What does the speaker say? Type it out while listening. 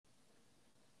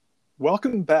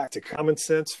Welcome back to Common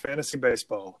Sense Fantasy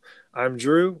Baseball. I'm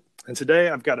Drew, and today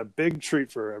I've got a big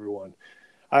treat for everyone.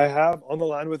 I have on the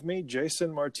line with me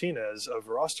Jason Martinez of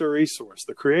Roster Resource,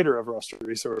 the creator of Roster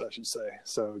Resource, I should say.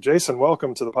 So, Jason,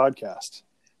 welcome to the podcast.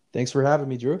 Thanks for having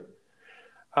me, Drew.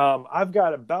 I've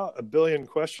got about a billion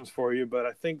questions for you, but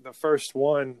I think the first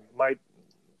one might,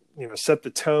 set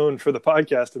the tone for the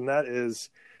podcast, and that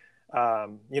is,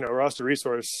 Roster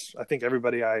Resource. I think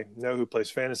everybody I know who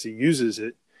plays fantasy uses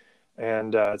it.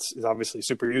 And it's obviously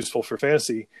super useful for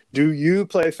fantasy. Do you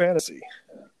play fantasy?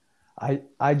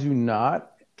 I do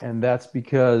not, and that's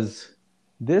because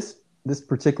this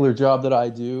particular job that I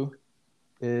do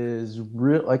is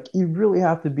real. Like, you really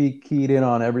have to be keyed in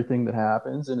on everything that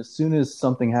happens. And as soon as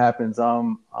something happens,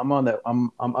 I'm on that.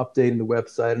 I'm updating the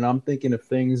website, and I'm thinking of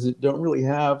things that don't really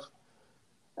have.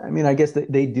 I mean, I guess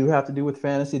they do have to do with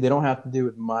fantasy. They don't have to do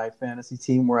with my fantasy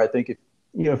team. Where I think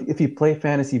if you play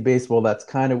fantasy baseball, that's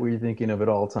kind of what you're thinking of at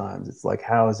all times. It's like,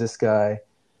 how is this guy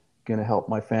going to help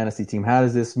my fantasy team? How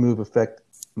does this move affect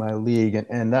my league?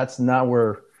 And that's not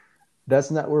where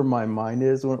my mind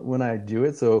is when I do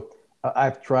it. So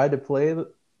I've tried to play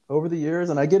over the years,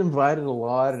 and I get invited a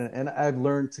lot, and I've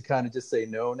learned to kind of just say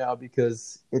no now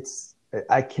because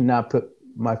I cannot put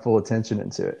my full attention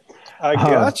into it. I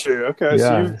got you. Okay,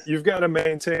 yeah. So you've got to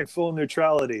maintain full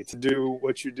neutrality to do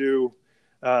what you do.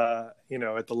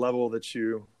 At the level that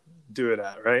you do it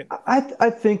at, right? I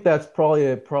think that's probably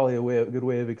a good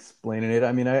way of explaining it.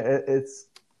 I mean, it's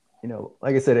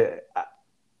like I said,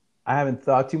 I haven't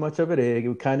thought too much of it. It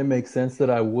would kind of make sense that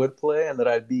I would play and that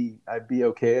I'd be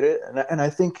okay at it. And I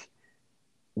think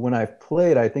when I've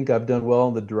played, I think I've done well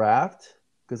in the draft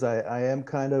because I am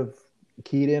kind of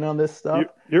keyed in on this stuff.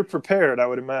 You're prepared, I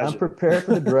would imagine. I'm prepared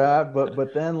for the draft,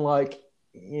 but then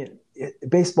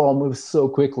baseball moves so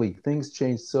quickly. Things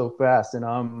change so fast. And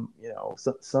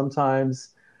sometimes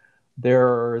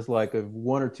there's like a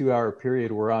 1 or 2 hour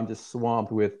period where I'm just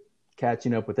swamped with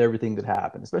catching up with everything that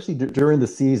happened, especially during the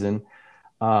season.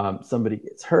 Somebody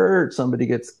gets hurt, somebody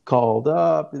gets called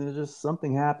up, and there's just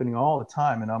something happening all the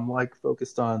time. And I'm like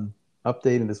focused on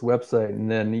updating this website.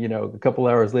 And then, a couple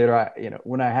hours later,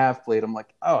 when I have played, I'm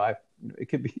like,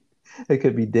 it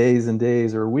could be days and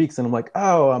days or weeks. And I'm like,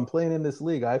 I'm playing in this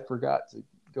league. I forgot to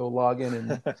go log in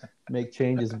and make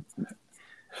changes.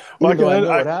 Well, I know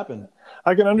what happened.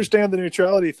 I can understand the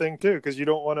neutrality thing too, because you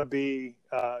don't want to be,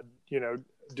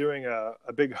 doing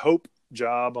a big hope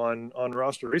job on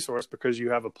Roster Resource because you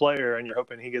have a player and you're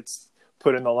hoping he gets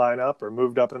put in the lineup or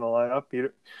moved up in the lineup. You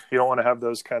don't want to have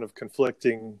those kind of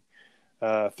conflicting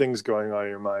things going on in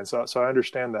your mind. So I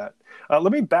understand that.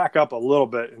 Let me back up a little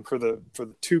bit, and for the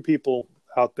two people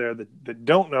out there that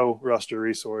don't know Roster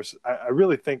Resource, I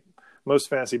really think most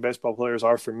fantasy baseball players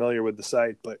are familiar with the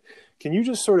site. But can you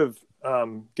just sort of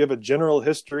give a general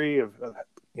history of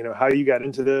how you got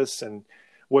into this and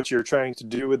what you're trying to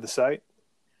do with the site?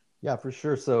 Yeah, for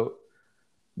sure. So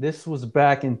this was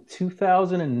back in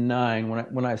 2009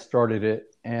 when I started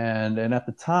it, and at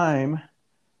the time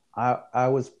I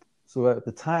was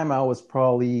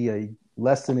probably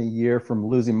less than a year from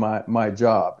losing my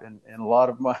job, and a lot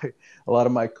of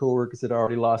my coworkers had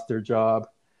already lost their job,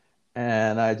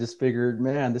 and I just figured,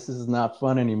 man, this is not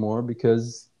fun anymore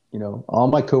because all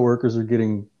my coworkers are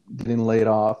getting laid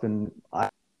off, and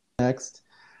next,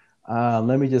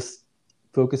 let me just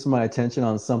focus my attention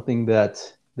on something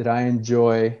that I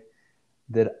enjoy,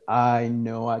 that I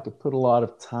know I could put a lot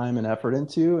of time and effort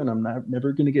into, and I'm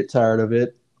never going to get tired of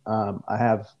it.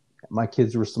 My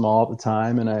kids were small at the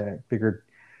time, and I figured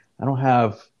I don't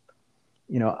have,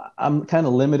 I'm kind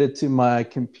of limited to my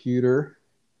computer.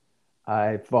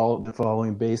 Been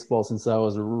following baseball since I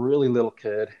was a really little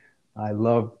kid. I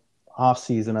love off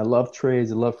season. I love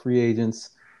trades. I love free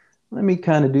agents. Let me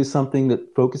kind of do something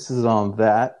that focuses on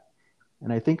that.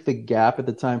 And I think the gap at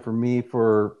the time for me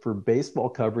for baseball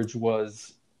coverage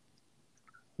was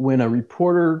when a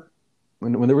reporter,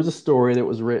 when there was a story that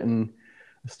was written,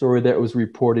 a story that was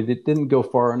reported, it didn't go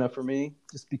far enough for me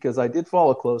just because I did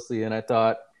follow closely. And I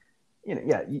thought,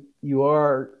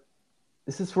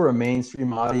 this is for a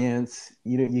mainstream audience.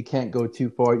 You can't go too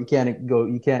far. You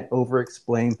can't over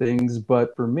explain things.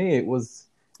 But for me, it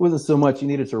wasn't so much you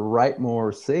needed to write more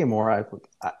or say more.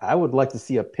 I would like to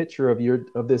see a picture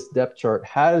of this depth chart.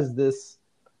 How does this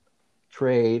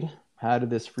trade, how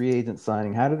did this free agent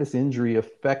signing, how did this injury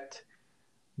affect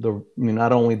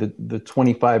not only the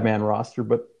 25-man roster,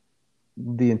 but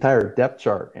the entire depth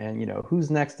chart, and who's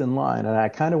next in line? And I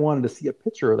kind of wanted to see a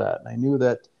picture of that. And I knew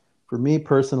that for me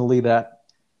personally, that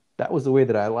was the way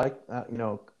that I like. I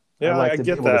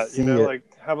get that. Like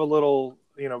have a little,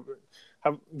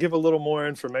 give a little more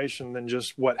information than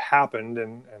just what happened,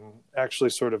 and actually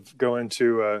sort of go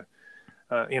into a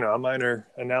minor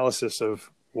analysis of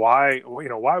why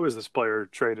was this player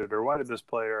traded, or why did this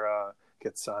player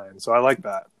get signed. So I like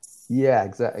that. Yeah,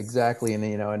 exactly.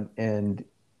 And, and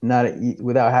not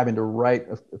without having to write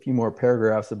a few more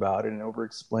paragraphs about it and over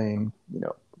explain,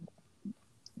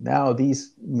 now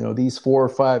these 4 or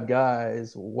 5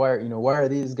 guys, why are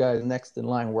these guys next in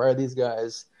line? Why are these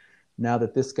guys, now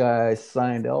that this guy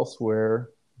signed elsewhere,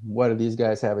 why do these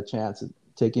guys have a chance at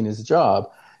taking his job?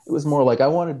 It was more like, I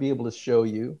want to be able to show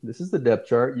you, this is the depth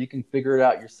chart. You can figure it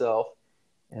out yourself.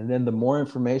 And then the more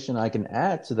information I can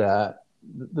add to that,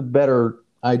 the better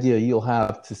idea you'll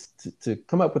have to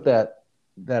come up with that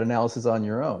analysis on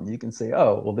your own. You can say,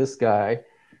 oh, well, this guy,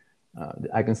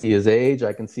 I can see his age.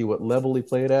 I can see what level he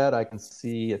played at. I can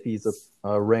see if he's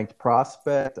a ranked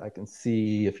prospect. I can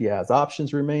see if he has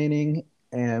options remaining.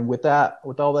 And with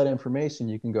all that information,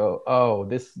 you can go, oh,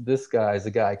 this guy is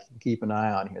a guy I can keep an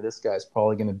eye on here. This guy's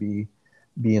probably going to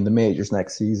be in the majors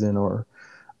next season. Or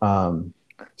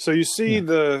so you see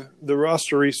the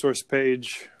roster resource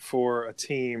page for a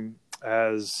team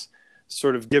as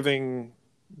sort of giving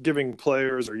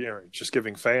players, or just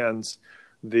giving fans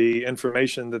the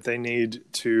information that they need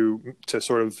to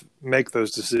sort of make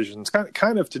those decisions,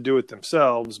 kind of to do it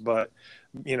themselves, but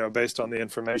based on the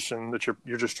information that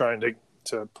you're just trying to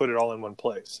put it all in one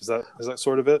place. Is that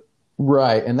sort of it?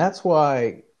 Right. And that's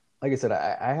why, like I said,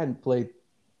 I hadn't played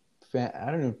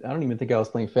I don't even think I was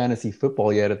playing fantasy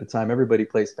football yet at the time. Everybody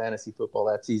plays fantasy football.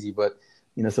 That's easy. But,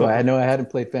 so I hadn't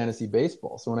played fantasy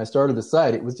baseball. So when I started the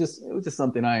site, it was just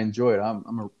something I enjoyed.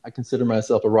 I consider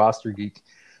myself a roster geek.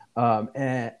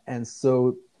 And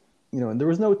so, and there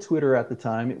was no Twitter at the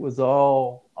time. It was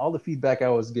all the feedback I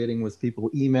was getting was people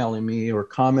emailing me or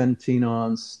commenting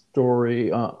on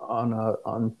story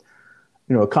on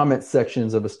comment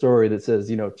sections of a story that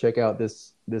says, check out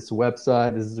this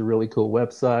website. This is a really cool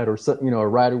website, or a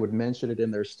writer would mention it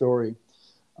in their story.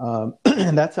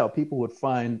 And that's how people would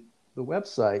find the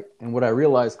website. And what I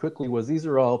realized quickly was these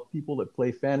are all people that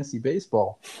play fantasy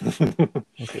baseball.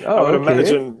 I would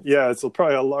imagine, it's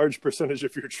probably a large percentage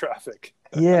of your traffic.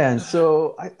 Yeah. And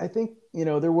so I think,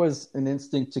 there was an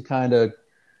instinct to kind of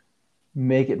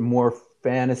make it more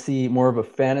of a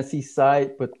fantasy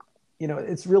site, but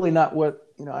it's really not what,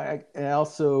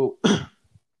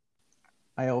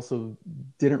 I also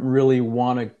didn't really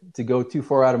want to go too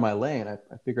far out of my lane. I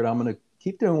figured I'm going to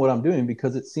keep doing what I'm doing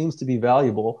because it seems to be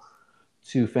valuable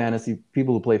to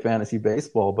people who play fantasy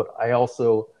baseball. But I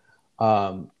also,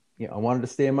 I wanted to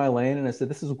stay in my lane, and I said,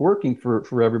 this is working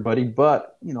for everybody,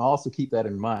 but, also keep that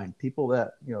in mind. People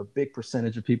that, a big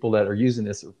percentage of people that are using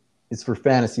this is for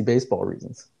fantasy baseball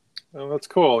reasons. Oh, that's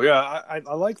cool. Yeah.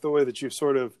 I like the way that you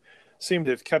sort of seem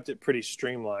to have kept it pretty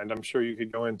streamlined. I'm sure you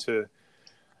could go into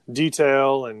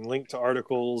detail and link to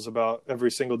articles about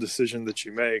every single decision that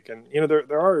you make. And,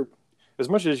 there are, as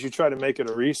much as you try to make it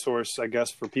a resource, I guess,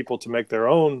 for people to make their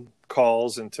own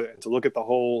calls and to look at the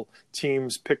whole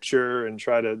team's picture and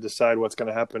try to decide what's going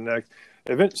to happen next.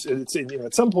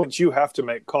 At some point you have to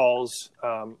make calls,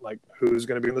 like who's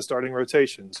going to be in the starting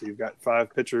rotation. So you've got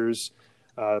 5 pitchers,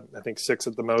 I think 6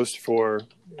 at the most for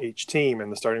each team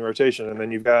in the starting rotation. And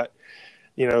then you've got,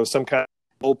 some kind of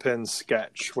bullpen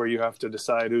sketch where you have to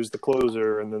decide who's the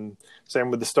closer. And then same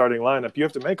with the starting lineup. You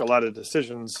have to make a lot of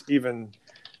decisions, even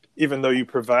though you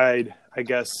provide, I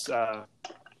guess,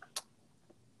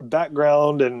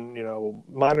 background and,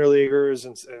 minor leaguers.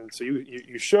 And so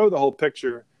you show the whole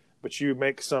picture, but you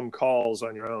make some calls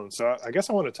on your own. So I guess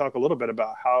I want to talk a little bit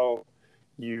about how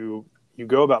you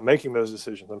go about making those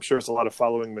decisions. I'm sure it's a lot of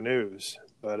following the news,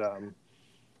 but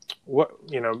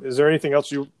is there anything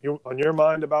else you on your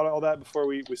mind about all that before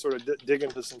we sort of dig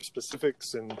into some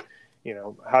specifics and,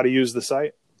 how to use the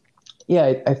site?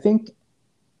 Yeah, I think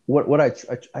what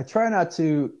I try not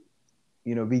to,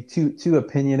 be too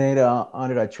opinionated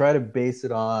on it. I try to base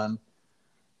it on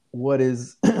what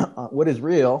is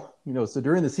real. So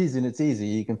during the season, it's easy.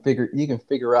 You can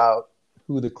figure out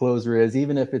who the closer is,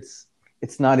 even if it's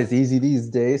not as easy these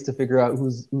days to figure out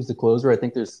who's the closer. I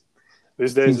think these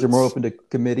days teams are more open to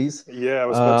committees. Yeah, I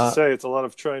was about to say it's a lot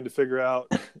of trying to figure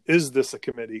out, is this a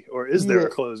committee or is there a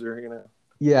closer?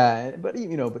 Yeah, but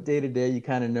day to day, you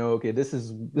kind of know, okay, this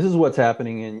is what's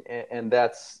happening, and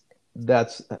that's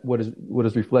what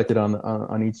is reflected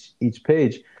on each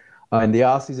page. In the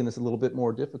off season, it's a little bit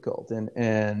more difficult,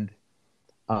 and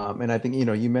I think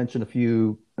you mentioned a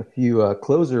few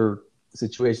closer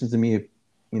situations to me,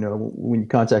 when you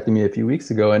contacted me a few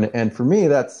weeks ago, and for me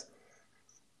that's,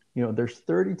 there's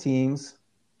 30 teams,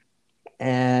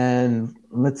 and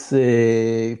let's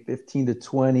say 15 to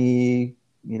 20,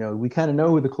 we kind of know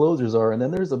who the closers are. And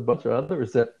then there's a bunch of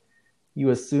others that you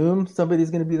assume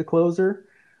somebody's going to be the closer.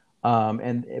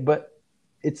 But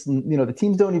it's, the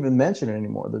teams don't even mention it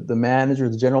anymore. The manager,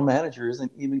 the general manager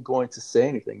isn't even going to say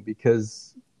anything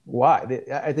because why?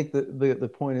 I think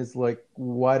the point is like,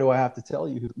 why do I have to tell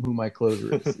you who my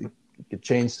closer is? It could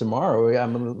change tomorrow.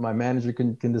 My manager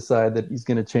can decide that he's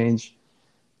going to change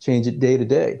it day to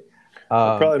day. It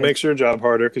probably makes your job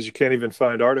harder because you can't even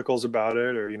find articles about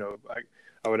it, or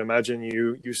I would imagine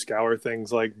you scour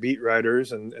things like beat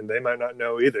writers, and they might not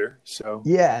know either. So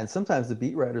yeah, and sometimes the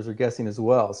beat writers are guessing as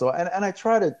well. So and I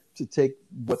try to take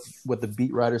what the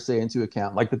beat writers say into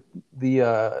account. Like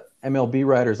the MLB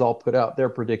writers all put out their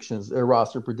predictions, their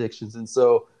roster predictions, and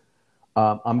so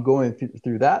I'm going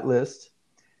through that list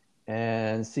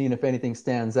and seeing if anything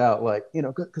stands out. Like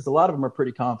because a lot of them are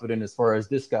pretty confident as far as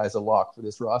this guy's a lock for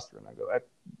this roster, and I go,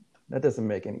 that doesn't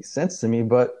make any sense to me,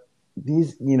 but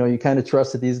these, you kind of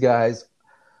trust that these guys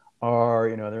are,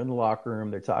 they're in the locker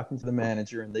room, they're talking to the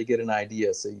manager, and they get an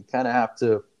idea. So you kind of have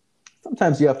to,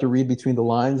 sometimes you have to read between the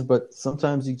lines, but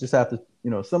sometimes you just have to,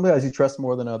 some guys you trust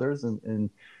more than others.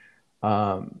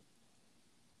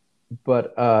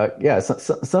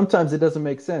 Sometimes it doesn't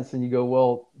make sense. And you go,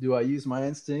 well, do I use my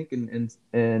instinct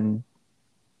and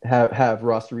have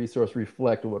roster resource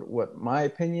reflect what my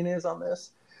opinion is on this?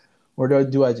 Or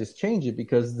do I just change it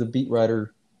because the beat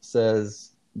writer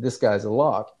says this guy's a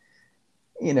lock,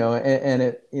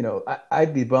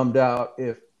 I'd be bummed out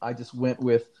if I just went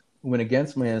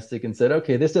against my instinct and said,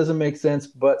 okay, this doesn't make sense,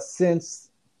 but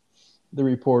since the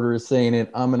reporter is saying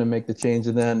it, I'm going to make the change.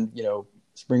 And then,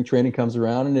 spring training comes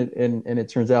around and it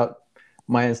turns out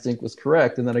my instinct was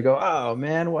correct. And then I go, oh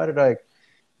man, why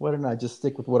didn't I just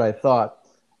stick with what I thought?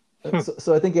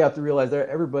 So I think you have to realize that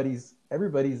everybody's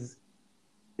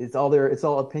it's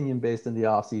all opinion based in the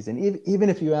offseason.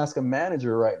 Even if you ask a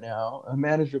manager right now, a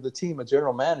manager of the team, a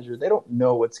general manager, they don't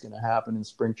know what's going to happen in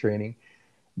spring training.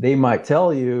 They might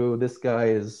tell you this guy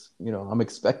is, I'm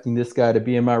expecting this guy to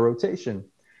be in my rotation.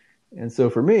 And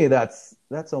so for me, that's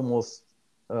almost,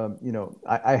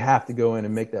 I have to go in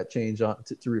and make that change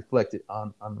to reflect it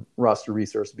on roster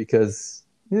resource because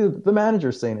the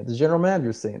manager's saying it, the general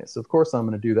manager's saying it. So of course I'm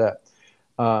going to do that.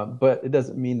 But it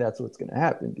doesn't mean that's what's going to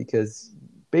happen because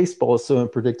baseball is so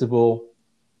unpredictable.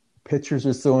 Pitchers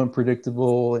are so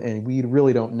unpredictable, and we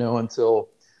really don't know until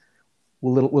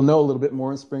we'll know a little bit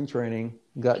more in spring training.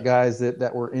 We got guys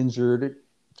that were injured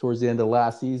towards the end of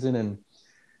last season, and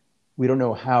we don't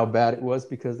know how bad it was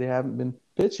because they haven't been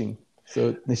pitching.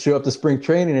 So they show up to spring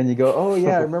training, and you go, "Oh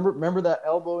yeah, remember that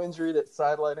elbow injury that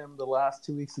sidelined him the last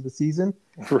 2 weeks of the season?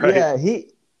 Right. Yeah,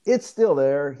 it's still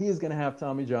there. He's going to have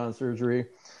Tommy John surgery.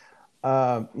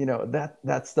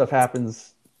 That stuff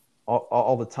happens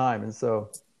all the time, and so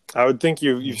I would think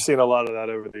you've seen a lot of that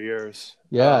over the years.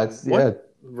 Yeah,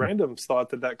 Random thought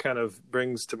that kind of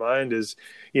brings to mind is,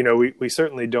 we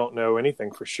certainly don't know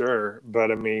anything for sure,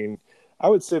 but I mean, I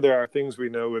would say there are things we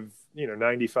know with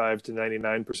 95 to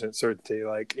 99% certainty.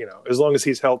 Like as long as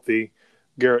he's healthy,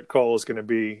 Garrett Cole is going to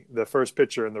be the first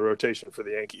pitcher in the rotation for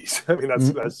the Yankees. I mean,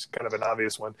 that's kind of an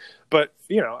obvious one. But,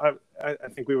 I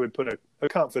think we would put a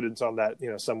confidence on that,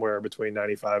 somewhere between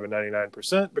 95 and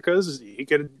 99% because he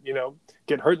could,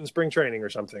 get hurt in spring training or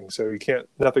something. So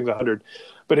nothing's 100.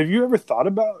 But have you ever thought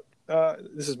about,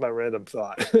 this is my random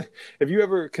thought, have you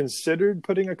ever considered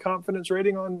putting a confidence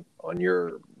rating on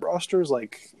your rosters?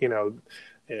 Like,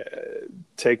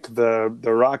 take the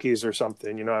Rockies or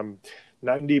something, I'm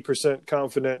 90%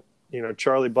 confident,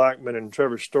 Charlie Blackmon and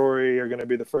Trevor Story are going to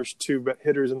be the first two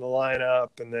hitters in the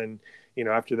lineup. And then,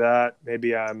 after that,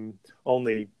 maybe I'm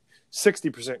only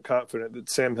 60% confident that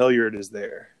Sam Hilliard is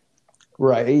there.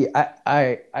 Right.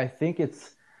 I think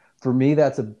for me,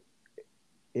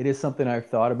 it is something I've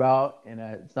thought about, and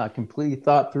it's not completely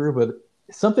thought through, but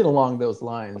something along those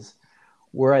lines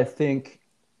where I think,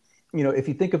 if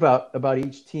you think about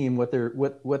each team,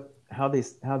 how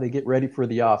they get ready for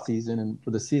the off season and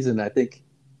for the season, I think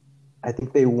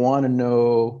they want to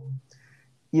know,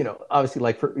 obviously,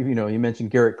 like you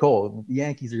mentioned Garrett Cole, the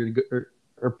Yankees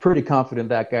are pretty confident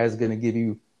that guy's going to give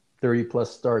you 30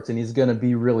 plus starts and he's going to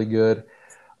be really good.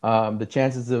 The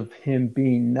chances of him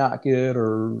being not good,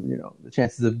 or the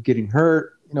chances of getting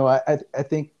hurt, I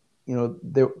think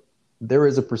there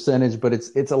is a percentage, but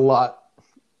it's a lot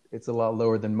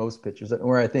lower than most pitchers.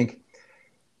 Where I think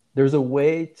there's a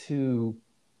way to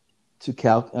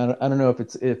calculate. I don't know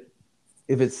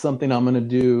if it's something I'm going to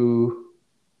do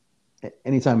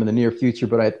anytime in the near future,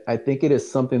 but I think it is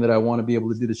something that I want to be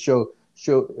able to do to show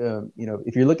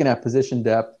if you're looking at position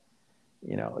depth,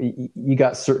 you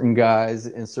got certain guys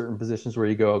in certain positions where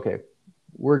you go, okay,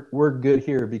 we're good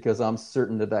here because I'm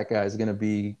certain that guy is going to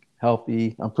be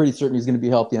healthy. I'm pretty certain he's going to be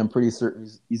healthy. I'm pretty certain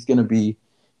he's going to be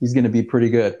pretty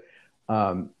good.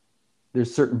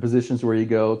 There's certain positions where you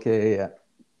go, okay,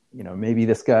 maybe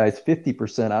this guy's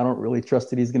 50%. I don't really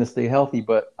trust that he's going to stay healthy,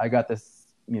 but I got this,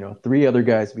 3 other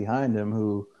guys behind him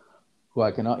who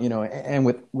I can, and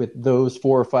with those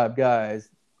 4 or 5 guys,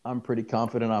 I'm pretty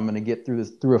confident I'm going to get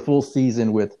through a full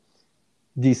season with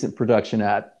decent production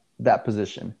at that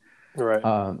position. Right.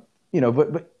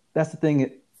 But that's the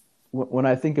thing. When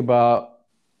I think about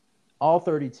all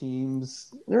 30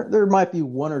 teams, there might be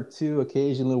 1 or 2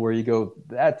 occasionally where you go,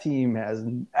 that team has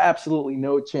absolutely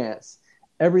no chance.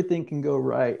 Everything can go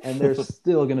right, and they're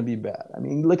still going to be bad. I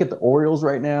mean, look at the Orioles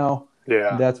right now.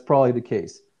 Yeah. That's probably the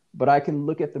case. But I can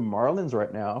look at the Marlins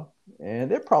right now, and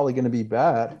they're probably going to be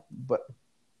bad, but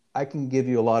I can give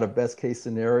you a lot of best case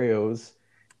scenarios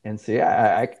and say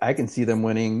I can see them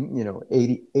winning,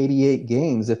 88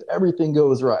 games if everything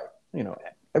goes right.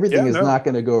 Everything is not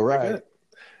going to go right.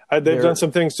 They've done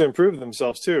some things to improve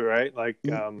themselves too, right? Like,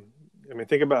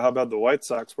 think about how bad the White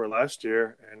Sox were last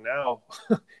year, and now,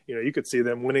 you could see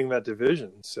them winning that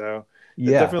division. So it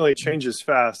definitely changes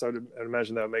fast. I'd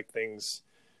imagine that would make things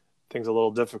a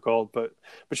little difficult, but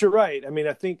you're right. I mean,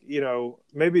 I think,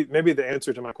 maybe the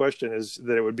answer to my question is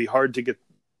that it would be hard to get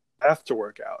math to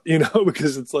work out,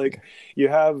 because it's like you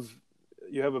have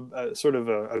a sort of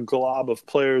a glob of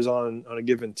players on a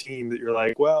given team that you're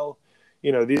like, well,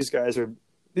 these guys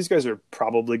are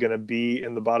probably going to be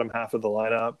in the bottom half of the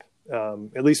lineup,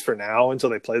 at least for now, until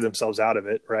they play themselves out of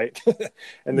it. Right.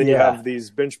 And then you have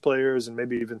these bench players and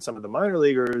maybe even some of the minor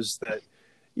leaguers that,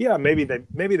 maybe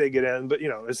they get in, but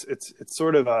it's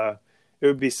sort of it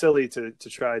would be silly to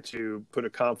try to put a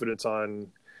confidence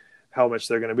on how much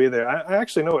they're going to be there. I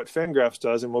actually know what Fangraphs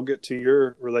does, and we'll get to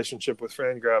your relationship with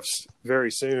Fangraphs very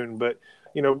soon. But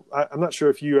I'm not sure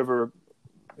if you ever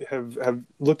have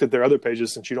looked at their other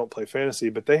pages since you don't play fantasy,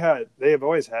 but they have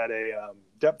always had a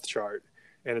depth chart,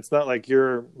 and it's not like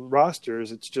your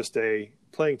rosters; it's just a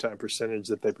playing time percentage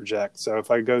that they project. So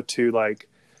if I go to like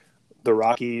the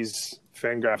Rockies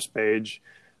Fangraphs page,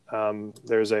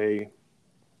 if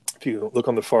you look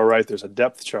on the far right, there's a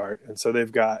depth chart. And so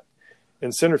they've got,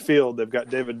 in center field, they've got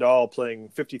David Dahl playing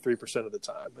 53% of the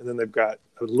time. And then they've got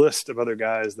a list of other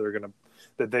guys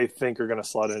that they think are going to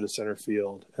slot into center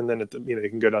field. And then you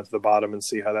can go down to the bottom and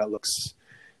see how that looks.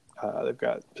 They've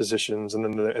got positions, and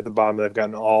then at the bottom they've got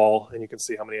an all, and you can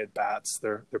see how many at bats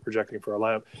they're projecting for a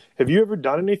lineup. Have you ever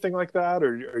done anything like that,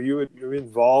 or are you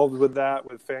involved with that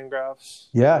with Fangraphs?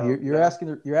 Yeah, you're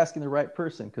asking the right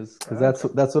person because that's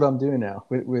what I'm doing now.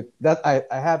 With that, I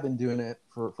have been doing it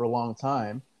for a long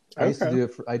time. I used to do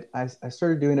it I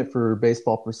started doing it for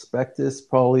Baseball Prospectus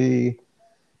probably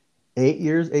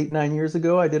 9 years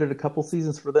ago. I did it a couple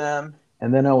seasons for them.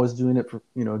 And then I was doing it for,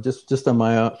 just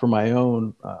on for my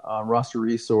own roster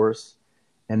resource.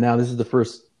 And now this is the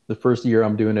first year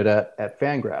I'm doing it at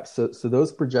Fangraphs. So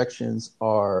those projections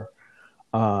are,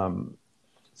 and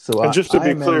just to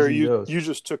be clear, you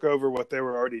just took over what they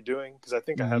were already doing, because I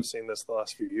think I have seen this the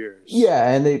last few years. Yeah,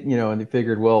 and they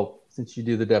figured, well, since you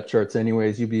do the depth charts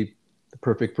anyways, you'd be the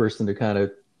perfect person to kind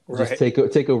of just take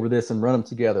over this and run them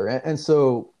together. And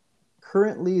so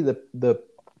currently the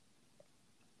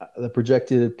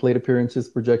projected plate appearances,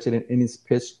 projected innings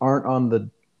pitched aren't on the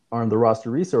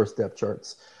roster resource depth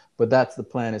charts, but that's the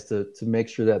plan, is to make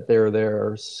sure that they're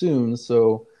there soon.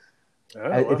 So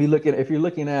if you're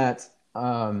looking at,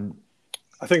 I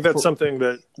think that's something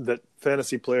that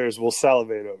fantasy players will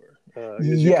salivate over. As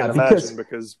you can imagine,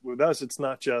 because with us, it's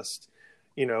not just,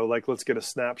 like, let's get a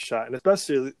snapshot, and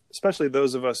especially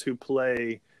those of us who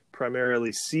play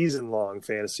primarily season-long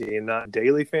fantasy and not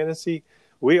daily fantasy.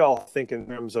 We all think in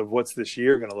terms of what's this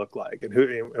year going to look like,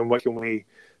 and what can we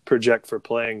project for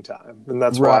playing time. And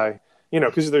that's why,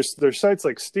 because there's sites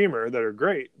like Steamer that are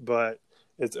great, but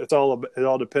it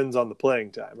all depends on the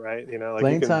playing time, right?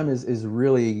 Playing time is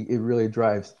really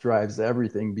drives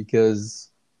everything, because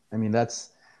I mean,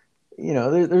 that's,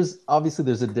 there's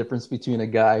a difference between a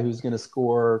guy who's going to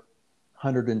score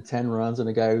 110 runs and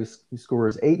a guy who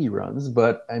scores 80 runs.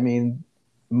 But I mean,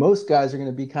 most guys are going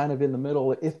to be kind of in the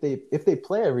middle if they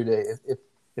play every day.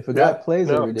 If a guy plays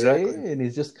every day and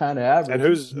he's just kind of average, and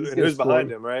who's behind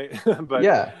him, right? But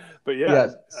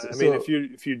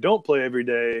if you don't play every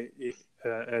day,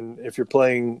 and if you're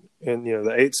playing in the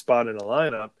 8th spot in a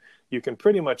lineup, you can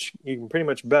pretty much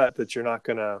bet that you're not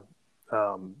going to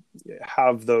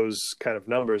have those kind of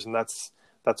numbers, and that's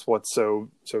what's so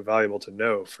valuable to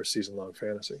know for season long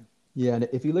fantasy. Yeah, and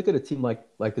if you look at a team like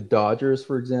the Dodgers,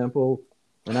 for example,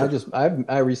 And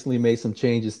I recently made some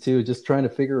changes too, just trying to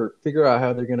figure out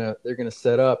how they're gonna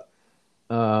set up.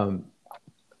 Um,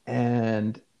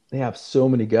 and they have so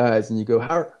many guys, and you go,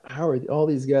 how are all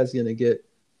these guys gonna get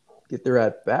their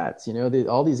at bats?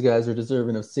 All these guys are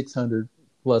deserving of 600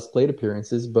 plus plate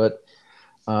appearances, but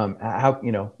how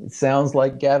it sounds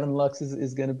like Gavin Lux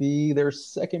is going to be their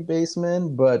second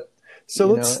baseman, but So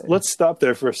let's stop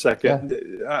there for a yeah,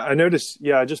 second. I noticed.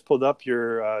 Yeah, I just pulled up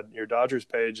your Dodgers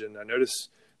page, and I noticed.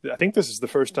 I think this is the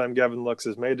first time Gavin Lux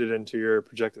has made it into your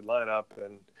projected lineup,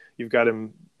 and you've got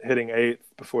him hitting eighth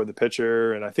before the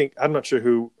pitcher. And I think I'm not sure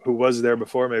who was there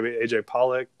before. Maybe AJ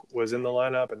Pollock was in the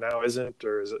lineup and now isn't,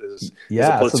 or is a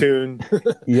yeah, platoon.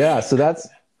 so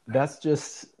that's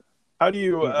just How do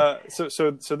you?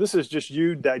 So this is just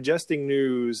you digesting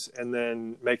news and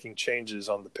then making changes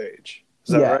on the page.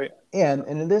 Is that right? and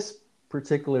in this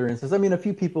particular instance, I mean, a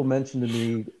few people mentioned to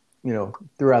me,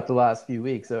 throughout the last few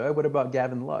weeks, what about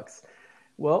Gavin Lux?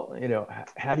 Well,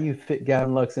 how do you fit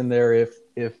Gavin Lux in there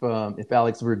if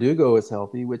Alex Verdugo is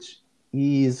healthy, which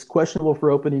he's questionable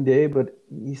for opening day, but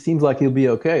he seems like he'll be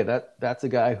okay. That's a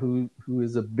guy who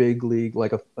is a big league,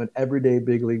 like an everyday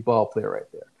big league ball player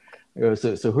right there.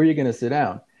 So who are you going to sit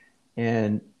down?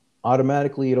 And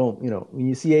automatically you don't, when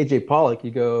you see AJ Pollock, you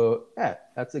go,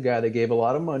 that's a guy they gave a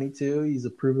lot of money to. He's a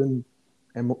proven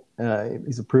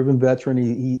veteran.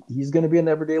 He's going to be an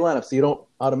everyday lineup. So you don't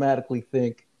automatically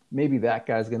think maybe that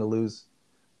guy's going to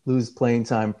lose playing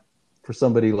time for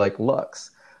somebody like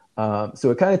Lux.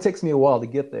 So it kind of takes me a while to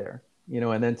get there,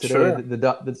 and then today, Sure.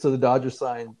 the Dodgers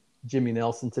signed Jimmy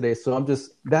Nelson today. So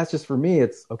that's just for me.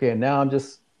 It's okay. And now I'm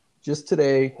just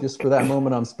today, just for that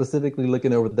moment, I'm specifically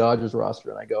looking over the Dodgers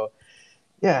roster and I go,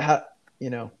 yeah,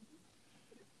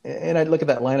 and I look at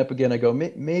that lineup again. I go,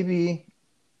 maybe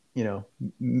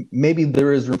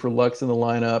there is room for Lux in the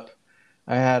lineup.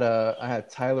 I had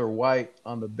Tyler White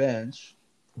on the bench,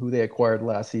 who they acquired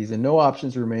last season. No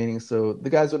options remaining. So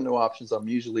the guys with no options, I'm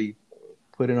usually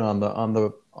putting on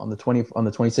the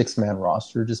 26 man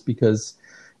roster, just because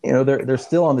they're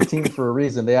still on the team for a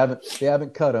reason. They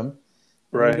haven't cut them.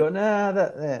 And Right. you go, nah,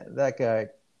 that guy,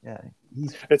 yeah.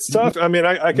 It's tough. I mean,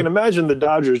 I can imagine the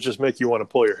Dodgers just make you want to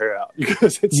pull your hair out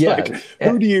because it's like,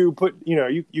 who do you put?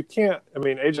 You can't. I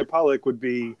mean, AJ Pollock would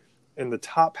be in the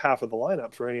top half of the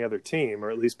lineup for any other team,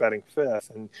 or at least batting fifth.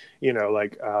 And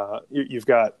you've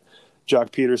got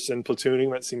Jock Peterson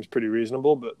platooning. That seems pretty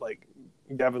reasonable. But like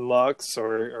Gavin Lux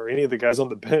or any of the guys on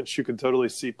the bench, you can totally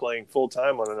see playing full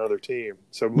time on another team.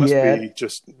 So it must be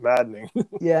just maddening.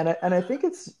 Yeah, and I think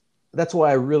that's why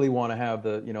I really want to have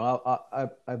the,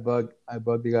 I bug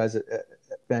the guys at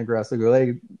Fangraphs. I go,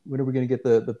 hey, when are we going to get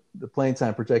the playing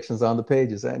time projections on the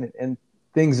pages? And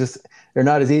things they're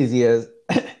not as easy as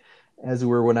they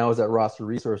were when I was at Roster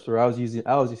Resource, where I was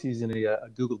just using a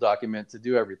Google document to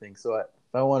do everything. So if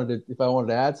I wanted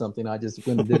to add something, I just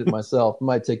went and did it myself.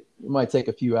 It might take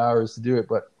a few hours to do it,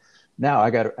 but now I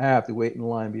have to wait in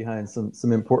line behind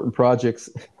some important projects,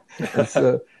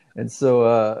 and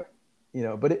so.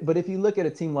 But if you look at a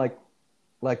team like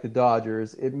the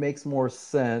Dodgers, it makes more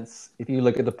sense if you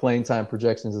look at the playing time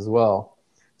projections as well.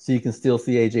 So you can still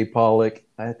see AJ Pollock.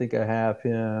 I think I have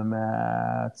him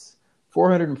at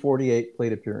 448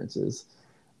 plate appearances,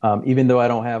 even though I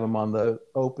don't have him on the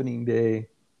opening day,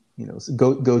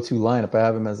 go-to lineup. I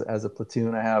have him as a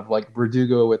platoon. I have like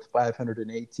Verdugo with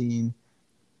 518,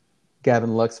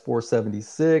 Gavin Lux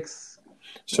 476.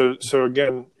 So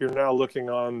again, you're now looking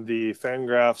on the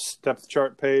Fangraphs depth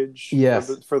chart page.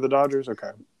 Yes. For the Dodgers.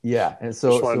 Okay. Yeah, and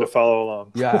so just wanted to follow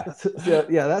along. Yeah, that's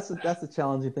the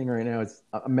challenging thing right now. It's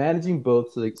managing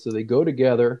both, so they go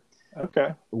together.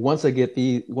 Okay. Once I get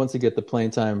the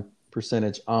playing time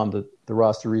percentage on the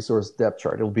Roster Resource depth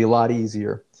chart, it'll be a lot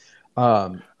easier.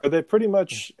 Are they pretty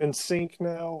much in sync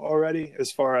now already?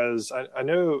 As far as I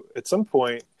know, at some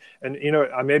point. And,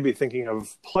 I may be thinking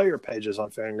of player pages on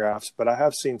Fangraphs, but I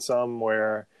have seen some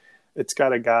where it's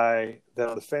got a guy that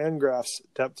on the Fangraphs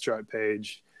depth chart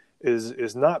page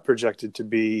is not projected to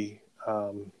be,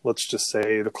 let's just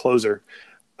say, the closer.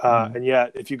 And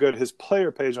yet, if you go to his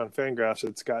player page on Fangraphs,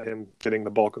 it's got him getting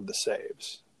the bulk of the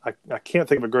saves. I can't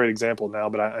think of a great example now,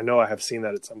 but I know I have seen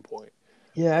that at some point.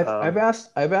 Yeah,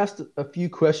 I've asked a few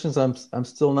questions. I'm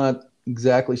still not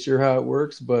exactly sure how it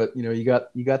works, but you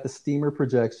got the steamer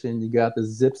projection, you got the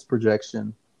zips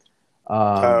projection.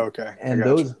 Okay. And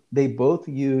those they both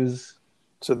use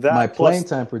my playing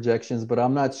time projections, but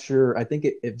I'm not sure. I think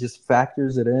it just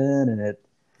factors it in, and it.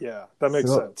 Yeah, that makes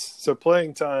sense. So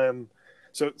playing time,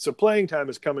 so playing time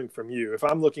is coming from you. If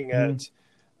I'm looking at,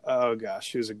 oh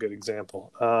gosh, here's a good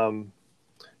example.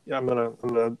 Yeah, I'm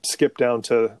gonna skip down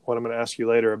to what I'm gonna ask you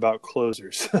later about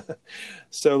closers.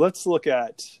 So let's look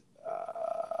at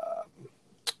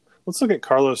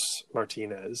Carlos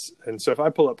Martinez. And so if I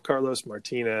pull up Carlos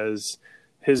Martinez,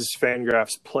 his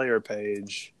Fangraphs player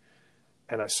page,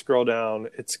 and I scroll down,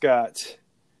 it's got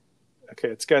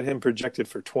him projected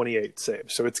for 28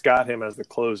 saves. So it's got him as the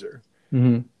closer.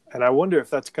 Mm-hmm. And I wonder if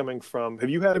that's coming from. Have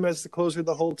you had him as the closer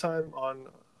the whole time on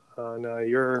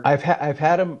your? I've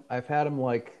had him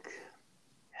like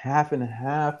half and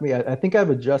half. I think I've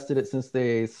adjusted it since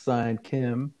they signed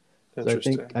Kim. So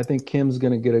I think Kim's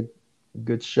going to get a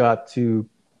good shot to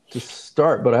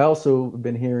start. But I also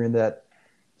been hearing that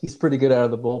he's pretty good out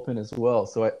of the bullpen as well.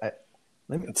 So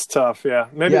it's tough. Yeah,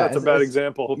 maybe that's a bad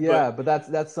example. Yeah, but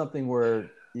that's something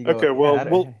where you go, okay.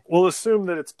 Well, we'll assume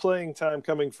that it's playing time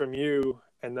coming from you.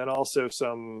 And then also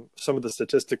some of the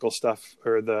statistical stuff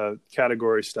or the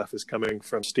category stuff is coming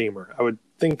from Steamer. I would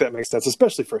think that makes sense,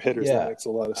 especially for hitters. Yeah. That makes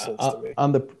a lot of sense to me.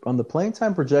 On the playing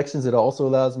time projections, it also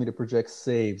allows me to project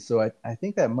saves. So I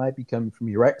think that might be coming from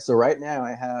you, right? So right now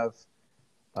I have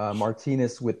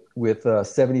Martinez with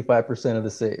 75% of the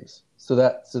saves. So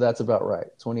that's about right.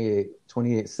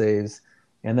 28 saves,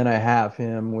 and then I have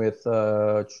him with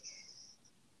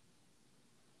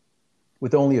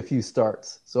only a few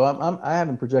starts. So I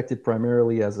haven't projected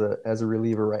primarily as a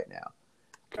reliever right now.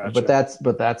 Gotcha.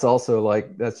 But that's also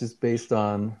like, that's just based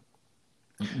on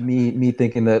me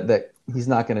thinking that he's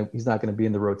not gonna be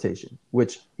in the rotation,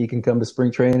 which he can come to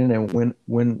spring training and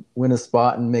win a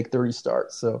spot and make 30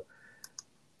 starts. So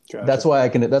gotcha.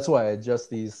 That's why I adjust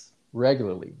these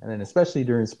regularly, and then especially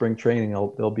during spring training,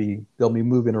 they'll be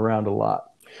moving around a lot.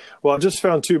 Well, I just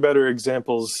found two better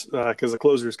examples because the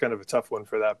closer is kind of a tough one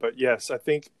for that. But yes, I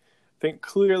think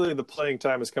clearly the playing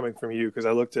time is coming from you, because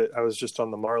I was just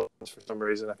on the Marlins for some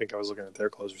reason. I think I was looking at their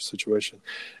closer situation.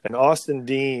 And Austin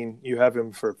Dean, you have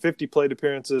him for 50 plate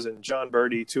appearances, and John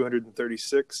Birdie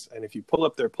 236. And if you pull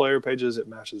up their player pages, it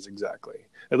matches exactly.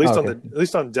 At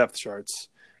least on depth charts.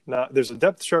 Now, there's a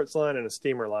depth charts line and a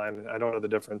Steamer line, and I don't know the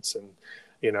difference. And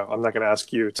I'm not going to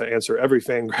ask you to answer every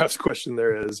Fangraphs question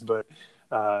there is, but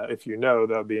if you know,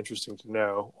 that would be interesting to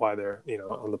know why they're,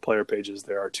 on the player pages,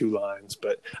 there are two lines,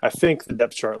 but I think the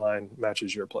depth chart line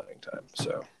matches your playing time.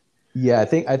 So, yeah, I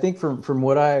think from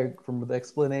the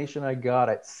explanation I got,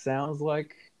 it sounds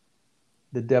like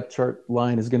the depth chart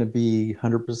line is going to be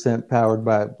 100% powered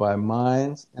by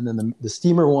mines. And then the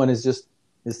Steamer one is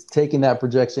taking that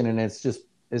projection, and it's just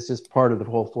part of the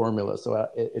whole formula, so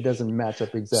it doesn't match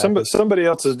up exactly. Somebody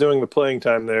else is doing the playing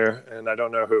time there, and I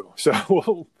don't know who.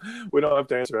 So we don't have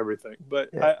to answer everything. But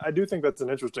yeah. I do think that's an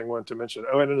interesting one to mention.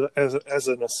 Oh, and as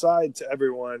an aside to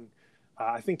everyone,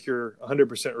 I think you're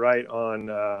 100% right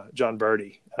on John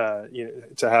Birdie. To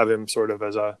have him sort of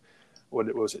as a,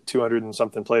 what was it, 200 and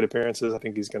something plate appearances. I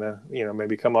think he's going to,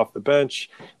 maybe come off the bench.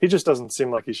 He just doesn't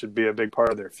seem like he should be a big part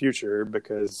of their future,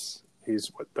 because he's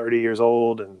 30 years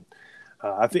old, and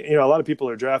I think a lot of people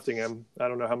are drafting him. I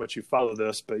don't know how much you follow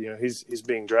this, but he's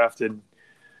being drafted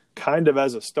kind of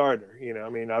as a starter.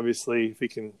 Obviously, if he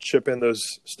can chip in those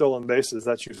stolen bases,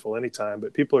 that's useful anytime.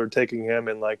 But people are taking him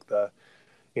in like the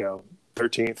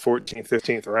 13th, 14th,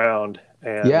 15th round.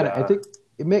 And yeah, I think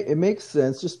it makes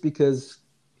sense, just because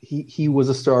he was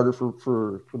a starter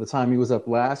for the time he was up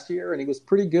last year, and he was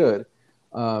pretty good.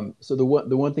 So the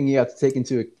one thing you have to take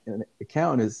into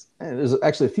account is, and there's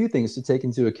actually a few things to take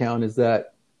into account, is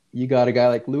that you got a guy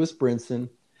like Lewis Brinson,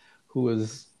 who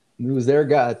was their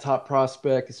guy, a top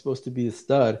prospect, is supposed to be a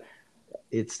stud.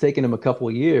 It's taken him a couple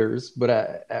of years, but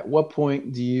at what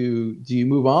point do you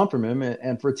move on from him?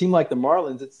 And for a team like the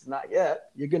Marlins, it's not yet.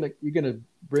 You're gonna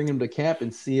bring him to camp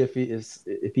and see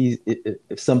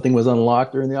if something was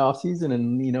unlocked during the offseason,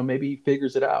 and maybe he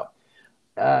figures it out.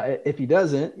 If he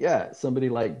doesn't, somebody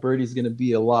like Birdie's going to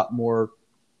be a lot more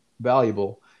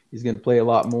valuable. He's going to play a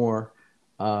lot more.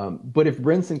 But if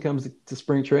Brinson comes to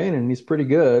spring training and he's pretty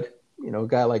good, a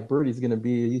guy like Birdie's going to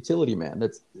be a utility man.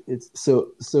 It's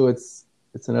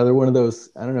another one of those.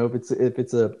 I don't know if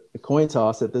it's a coin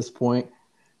toss at this point,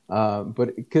 but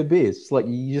it could be. It's just like,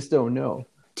 you just don't know.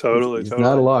 Totally. It's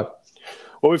not a lock.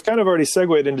 Well, we've kind of already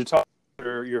segued into talking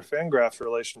your Fangraphs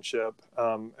relationship,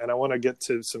 and I want to get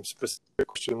to some specific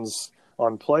questions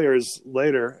on players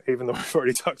later, even though we've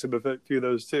already talked about a few of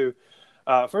those too.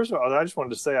 First of all, I just wanted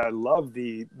to say I love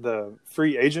the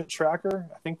free agent tracker.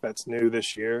 I think that's new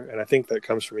this year, and I think that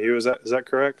comes from you. Is that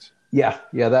correct? Yeah.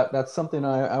 That's something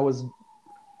I was.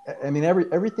 I mean,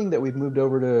 everything that we've moved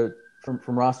over to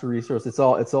from Roster Resource, it's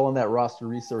all in that Roster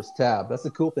Resource tab. That's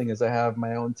the cool thing, is I have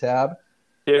my own tab.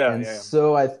 Yeah.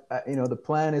 So I the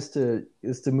plan is to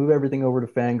move everything over to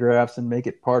Fangraphs and make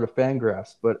it part of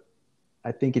Fangraphs. But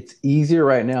I think it's easier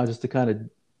right now just to kind of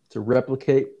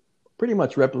pretty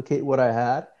much replicate what I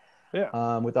had.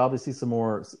 Yeah. With obviously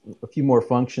a few more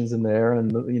functions in there,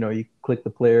 and you click the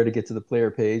player to get to the player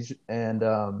page, and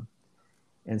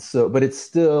so, but it's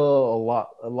still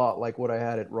a lot like what I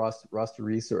had at roster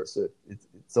resource.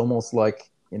 It's almost like,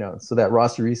 so that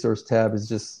roster resource tab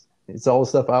it's all the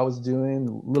stuff I was doing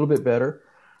a little bit better.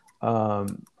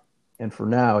 And for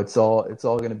now, it's all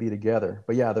going to be together.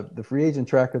 But yeah, the free agent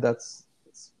tracker,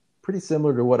 it's pretty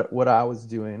similar to what I was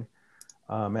doing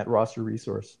at roster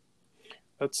resource.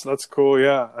 That's cool.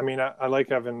 Yeah. I mean, I like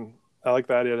the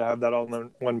idea to have that all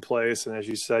in one place. And as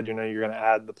you said, you're going to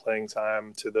add the playing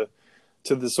time to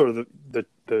the sort of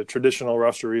the traditional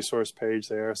roster resource page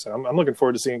there. So I'm looking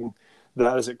forward to seeing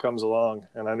that as it comes along.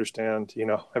 And I understand,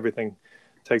 everything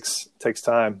takes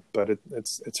time, but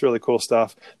it's really cool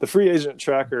stuff. The free agent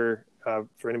tracker,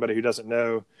 for anybody who doesn't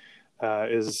know,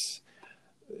 is,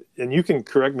 and you can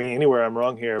correct me anywhere I'm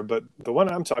wrong here, but the one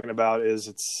I'm talking about is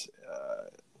let's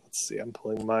see, I'm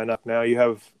pulling mine up now. You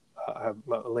have I have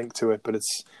a link to it, but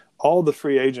it's all the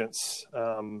free agents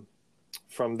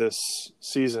from this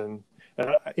season.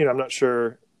 And I'm not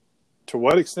sure to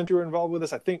what extent you were involved with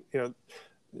this. I think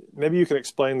maybe you can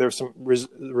explain. There's some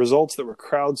results that were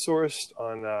crowdsourced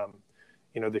on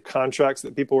the contracts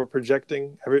that people were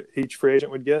projecting each free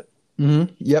agent would get.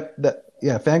 Mm-hmm. Yep.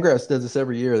 Fangraphs does this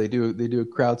every year. They do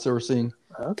crowdsourcing.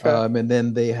 Okay. And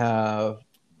then they have.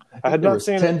 I had not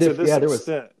seen it to this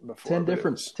extent before.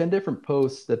 10 different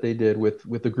posts that they did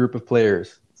with a group of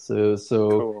players. So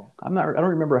cool. I don't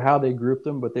remember how they grouped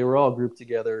them, but they were all grouped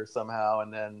together somehow.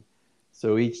 And then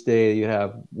so each day you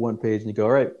have one page and you go,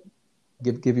 all right,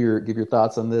 give your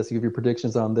thoughts on this, give your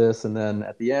predictions on this, and then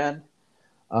at the end,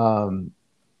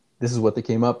 this is what they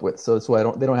came up with. So that's why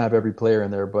they don't have every player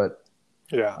in there, but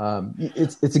yeah,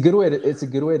 it's a good way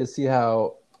to see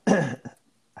how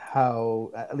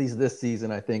at least this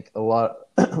season, I think a lot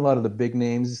of the big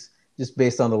names, just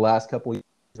based on the last couple of years,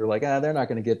 are like, they're not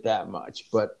going to get that much.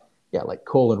 But yeah, like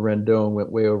Cole and Rendon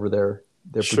went way over their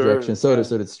projection. So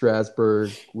did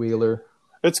Strasburg, Wheeler.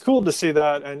 It's cool to see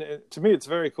that, and to me, it's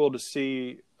very cool to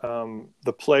see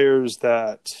the players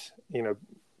that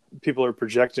people are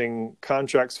projecting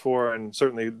contracts for, and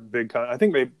certainly big. I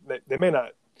think they may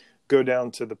not go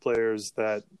down to the players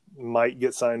that might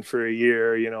get signed for a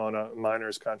year, on a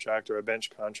minors contract or a bench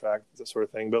contract, that sort of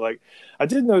thing. But like, I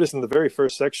did notice in the very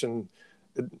first section,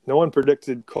 no one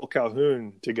predicted Cole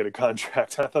Calhoun to get a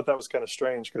contract. I thought that was kind of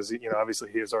strange because, obviously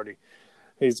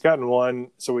he's gotten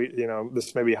one. So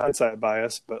this may be hindsight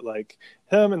bias, but like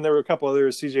him, and there were a couple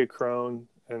others, CJ Crone,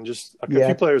 and just a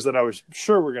few players that I was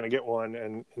sure were going to get one,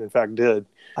 and in fact did.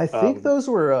 I think those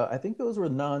were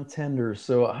non-tenders.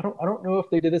 So I don't know if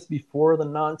they did this before the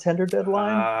non-tender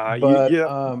deadline.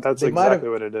 But that's exactly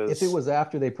what it is. If it was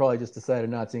after, they probably just decided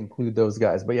not to include those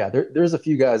guys. But yeah, there's a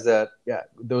few guys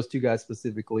those two guys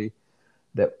specifically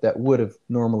that would have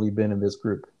normally been in this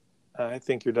group. I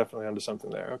think you're definitely onto something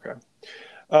there.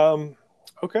 Okay.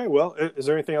 Okay. Well, is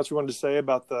there anything else you wanted to say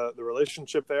about the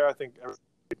relationship there? I think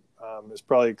is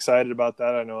probably excited about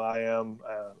that. I know I am.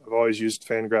 I've always used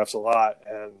Fangraphs a lot,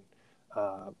 and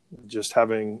just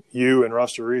having you and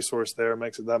roster resource there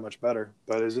makes it that much better.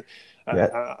 But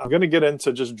I'm going to get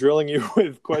into just drilling you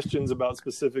with questions about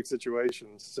specific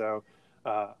situations. So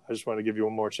I just want to give you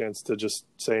one more chance to just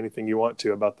say anything you want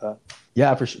to about that.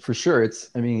 Yeah, for sure.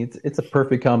 It's a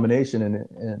perfect combination,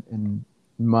 and in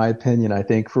my opinion, I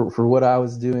think for what I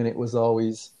was doing, it was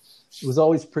always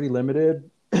pretty limited.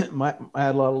 I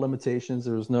had a lot of limitations.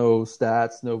 There was no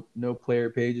stats, no player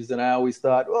pages, and I always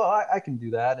thought, well, I can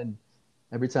do that. And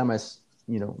every time I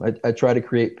try to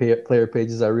create player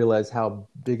pages, I realized how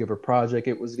big of a project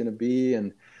it was going to be,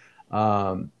 and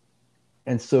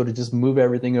so to just move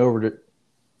everything over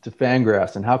to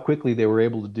Fangraphs and how quickly they were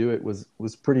able to do it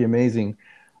was pretty amazing.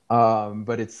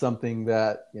 But it's something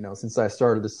that since I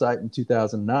started the site in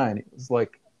 2009, it was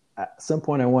like at some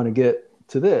point I want to get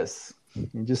to this.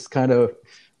 And just kind of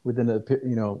within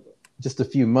just a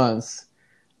few months,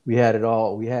 we had it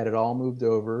all moved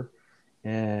over,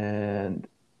 and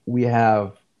we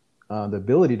have the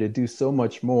ability to do so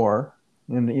much more.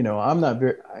 And I'm not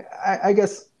very. I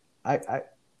guess I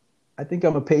think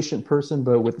I'm a patient person,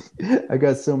 but I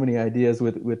got so many ideas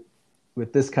with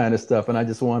this kind of stuff, and I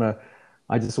just want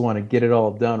to get it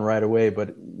all done right away.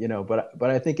 But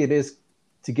I think it is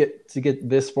to get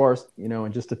this far,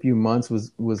 in just a few months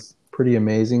was pretty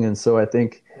amazing. And so I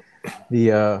think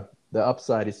the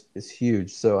upside is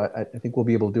huge. So I think we'll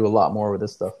be able to do a lot more with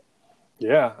this stuff.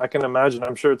 Yeah, I can imagine.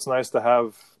 I'm sure it's nice to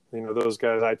have, those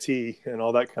guys, IT and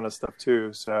all that kind of stuff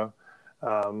too. So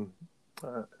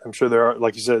I'm sure there are,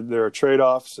 like you said, there are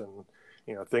trade-offs and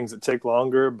things that take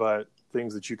longer, but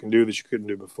things that you can do that you couldn't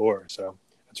do before. So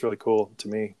that's really cool to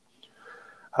me.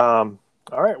 All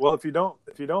right. Well, if you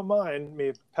don't mind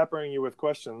me peppering you with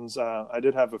questions, I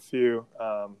did have a few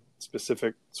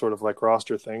specific sort of like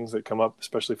roster things that come up,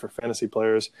 especially for fantasy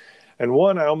players. And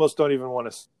one I almost don't even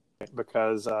want to say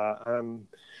because I'm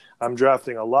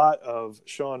drafting a lot of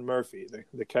Sean Murphy,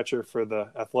 the catcher for the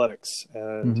Athletics,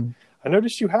 and I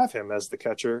noticed you have him as the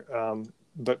catcher.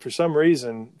 But for some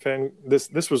reason,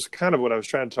 this was kind of what I was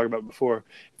trying to talk about before.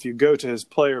 If you go to his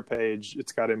player page,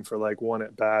 it's got him for like 1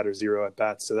 at bat or 0 at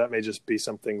bats. So that may just be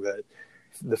something that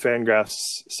the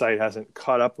Fangraphs site hasn't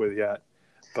caught up with yet.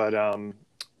 But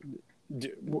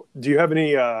do you have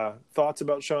any thoughts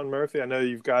about Sean Murphy? I know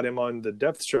you've got him on the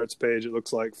depth charts page. It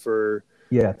looks like for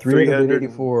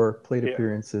 384 plate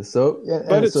appearances. So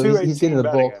but it's so he's getting the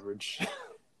bulk. Average.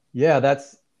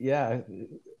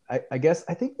 I guess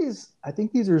I think these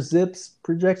are Zips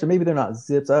projection. Maybe they're not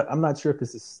Zips. I'm not sure if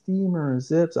this is Steam or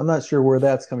Zips. I'm not sure where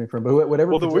that's coming from. But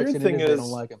whatever the projection weird thing it is, I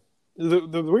don't like him.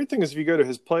 The weird thing is if you go to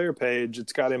his player page,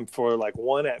 it's got him for like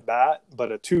 1 at bat,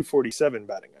 but a 247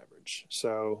 batting average.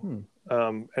 So,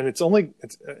 and I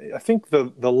think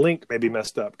the link may be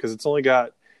messed up because it's only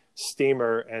got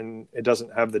Steamer and it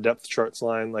doesn't have the depth charts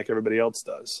line like everybody else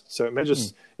does. So it may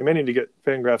you may need to get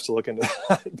Fangraphs to look into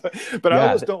that. but I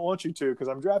almost don't want you to because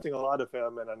I'm drafting a lot of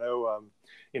him and I know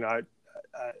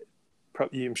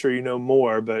I'm sure you know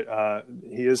more, but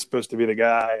he is supposed to be the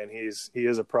guy and he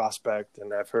is a prospect,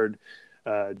 and I've heard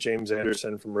James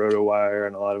Anderson from RotoWire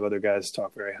and a lot of other guys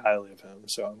talk very highly of him.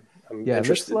 So I'm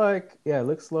interested. It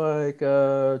looks like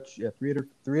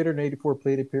 384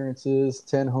 plate appearances,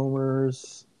 10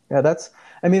 homers. Yeah,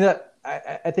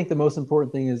 I think the most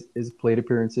important thing is plate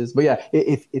appearances. But yeah,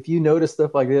 if you notice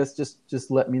stuff like this, just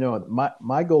let me know.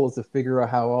 My goal is to figure out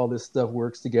how all this stuff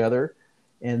works together,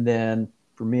 and then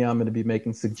for me, I'm going to be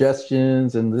making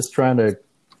suggestions and just trying to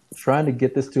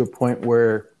get this to a point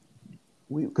where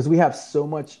because we have so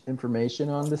much information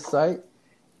on this site,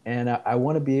 and I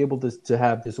want to be able to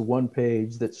have this one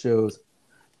page that shows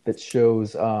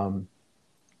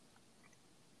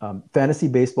fantasy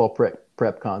baseball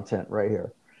prep content right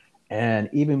here, and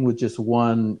even with just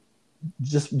one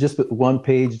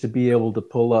page to be able to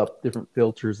pull up different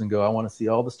filters and go, I want to see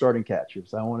all the starting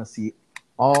catchers, I want to see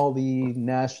all the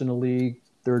National League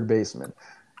third basemen,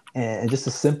 and just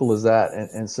as simple as that.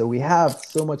 And so we have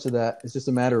so much of that. It's just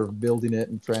a matter of building it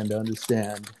and trying to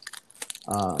understand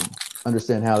how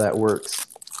that works.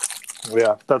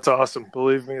 Yeah, that's awesome.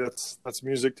 Believe me, that's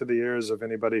music to the ears of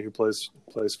anybody who plays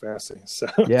fantasy. So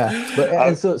yeah,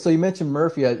 but so you mentioned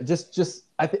Murphy. I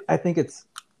think it's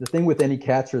the thing with any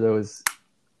catcher though is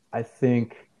I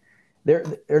think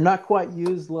they're not quite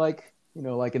used like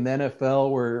like in the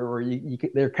NFL where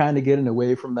they're kind of getting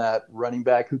away from that running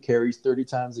back who carries 30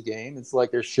 times a game. It's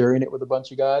like they're sharing it with a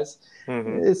bunch of guys.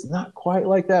 Mm-hmm. It's not quite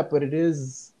like that, but it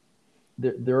is.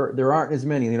 There aren't as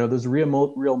many. There's Real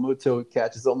Muto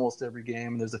catches almost every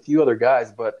game, and there's a few other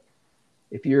guys. But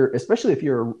especially if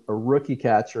you're a rookie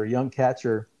catcher, a young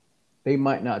catcher, they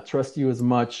might not trust you as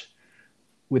much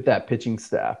with that pitching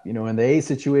staff. In the A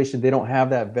situation, they don't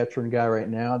have that veteran guy right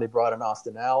now. They brought in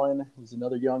Austin Allen, who's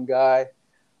another young guy.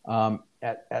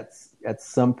 At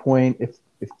some point, if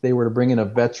they were to bring in a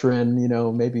veteran,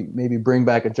 maybe bring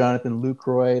back a Jonathan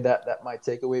Lucroy, that might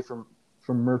take away from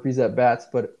Murphy's at bats,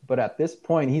 but at this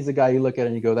point, he's a guy you look at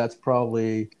and you go, that's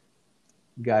probably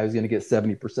a guy who's going to get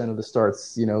 70% of the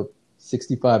starts,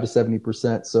 65 to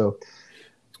 70%. So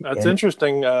that's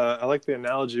interesting. I like the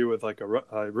analogy with like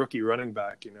a rookie running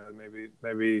back.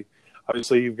 Maybe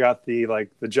obviously you've got the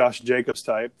Josh Jacobs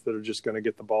type that are just going to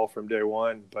get the ball from day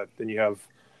one, but then you have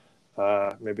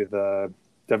maybe the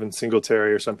Devin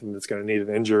Singletary or something that's going to need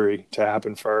an injury to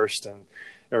happen first,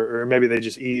 or maybe they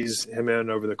just ease him in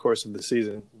over the course of the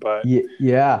season. But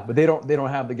but they don't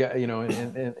have the guy.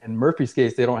 In Murphy's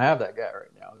case, they don't have that guy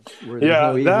right now. It's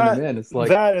like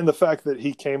that, and the fact that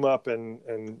he came up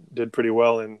and did pretty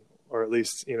well, or at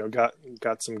least got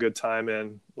some good time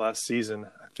in last season.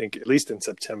 I think at least in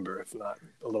September, if not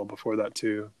a little before that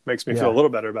too, makes me feel a little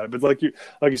better about it. But like you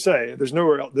say, there's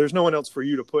no one else for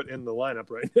you to put in the lineup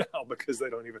right now because they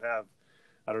don't even have.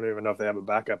 I don't even know if they have a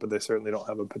backup, but they certainly don't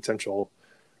have a potential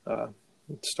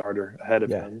starter ahead of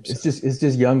him. So. It's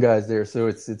just young guys there, so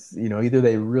it's either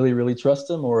they really really trust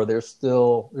him, or there's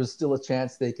still a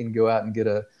chance they can go out and get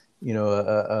a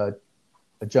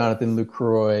Jonathan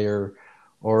Lucroy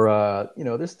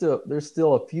or there's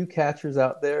still a few catchers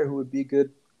out there who would be a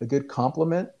good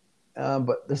complement,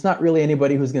 but there's not really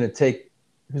anybody who's going to take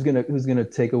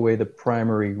away the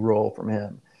primary role from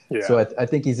him. So Yeah. I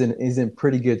think he's in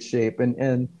pretty good shape.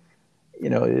 And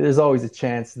there's always a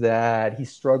chance that he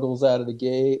struggles out of the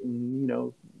gate,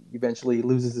 and eventually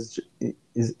loses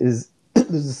his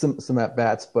loses some at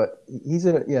bats. But he's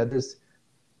in yeah. There's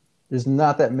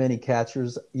not that many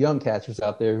young catchers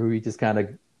out there who we're just kind of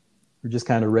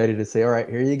ready to say, all right,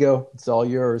 here you go, it's all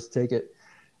yours, take it.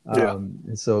 Yeah.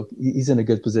 And so he's in a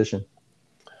good position.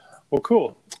 Well,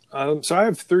 cool. So I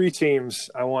have three teams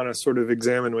I want to sort of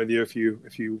examine with you, if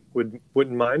you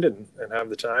wouldn't mind and have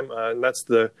the time. And that's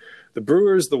the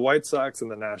Brewers, the White Sox,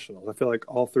 and the Nationals. I feel like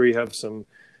all three have some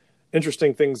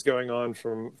interesting things going on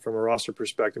from a roster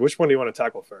perspective. Which one do you want to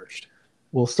tackle first?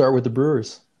 We'll start with the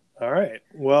Brewers. All right.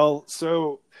 Well,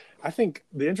 so I think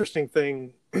the interesting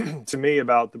thing to me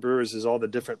about the Brewers is all the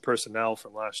different personnel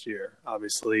from last year.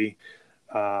 Obviously,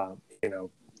 Grandal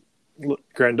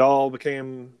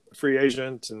became a free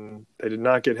agent, and they did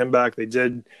not get him back. They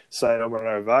did sign Omar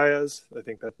Narvaez. I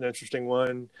think that's an interesting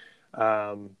one.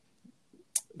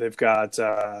 They've got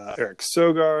Eric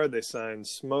Sogard. They signed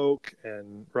Smoke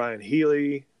and Ryan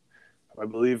Healy, who I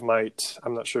believe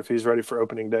I'm not sure if he's ready for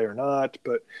opening day or not,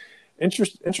 but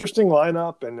interesting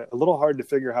lineup, and a little hard to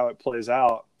figure how it plays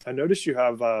out. I noticed you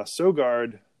have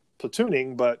Sogard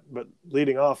platooning, but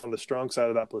leading off on the strong side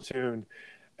of that platoon.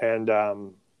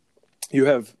 And you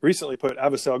have recently put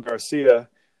Avisail Garcia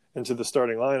into the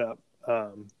starting lineup.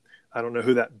 I don't know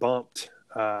who that bumped.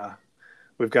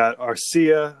 We've got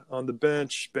Arcia on the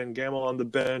bench, Ben Gamel on the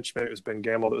bench. Maybe it was Ben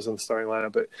Gamel that was in the starting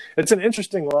lineup, but it's an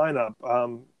interesting lineup.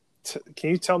 Can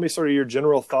you tell me sort of your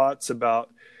general thoughts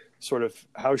about sort of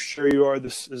how sure you are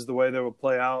this is the way that will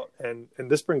play out? And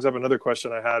this brings up another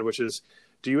question I had, which is,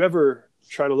 do you ever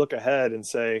try to look ahead and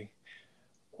say,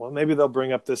 well, maybe they'll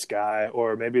bring up this guy,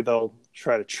 or maybe they'll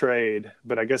try to trade,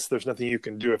 but I guess there's nothing you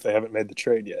can do if they haven't made the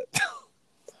trade yet?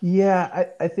 Yeah,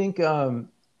 I think that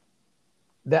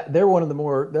they're one of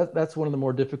the that's one of the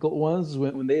more difficult ones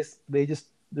when they just,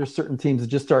 there's certain teams that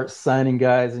just start signing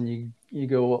guys, and you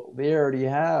go, well, they already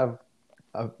have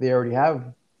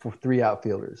for three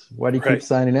outfielders. Why do you keep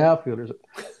signing outfielders?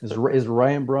 Is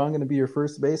Ryan Braun going to be your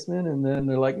first baseman? And then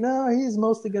they're like, no, he's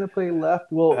mostly going to play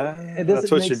left. Well, it doesn't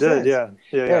that's what make you sense. did.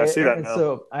 Yeah. I see that now.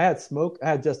 So I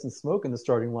had Justin Smoke in the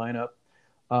starting lineup.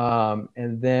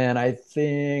 And then I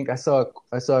think I saw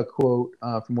a quote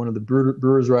from one of the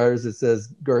Brewers writers that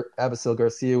says Avisail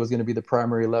Garcia was going to be the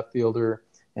primary left fielder,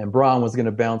 and Braun was going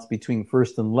to bounce between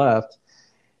first and left.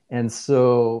 And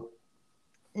so,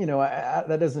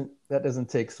 that doesn't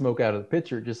take Smoke out of the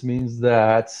picture. It just means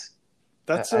that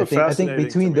that's so fascinating. I think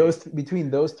between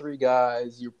those three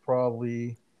guys,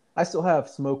 I still have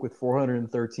Smoke with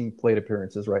 413 plate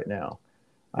appearances right now.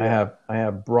 Yeah. I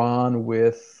have Braun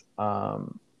with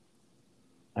actually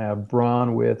I have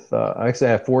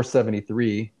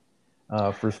 473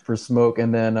 for Smoke,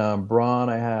 and then Braun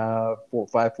I have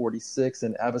 546,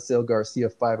 and Avisail Garcia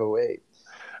 508.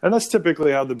 And that's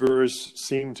typically how the Brewers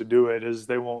seem to do it, is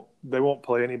they won't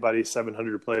play anybody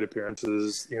 700 plate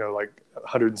appearances, like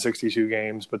 162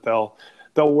 games, but they'll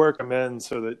work them in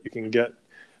so that you can get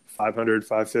 500,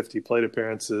 550 plate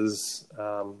appearances.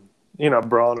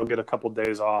 Braun will get a couple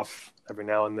days off every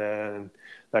now and then, and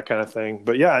that kind of thing.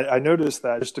 But yeah, I noticed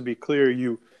that, just to be clear,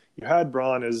 you had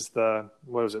Braun as the,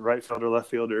 right fielder, left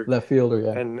fielder? Left fielder,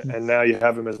 yeah. And now you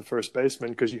have him as the first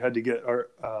baseman because you had to get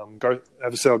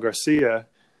Avisail Garcia.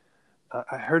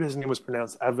 I heard his name was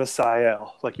pronounced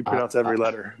Avisail, like you pronounce every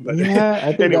letter. But yeah,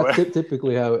 I think anyway. That's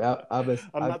typically how I'm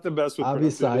not the best with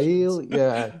Avisail,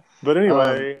 yeah. But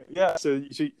anyway, yeah. So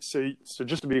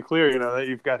just to be clear, that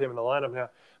you've got him in the lineup now.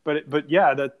 But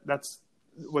yeah, that's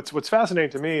what's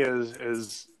fascinating to me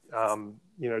is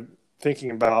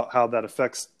thinking about how that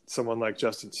affects someone like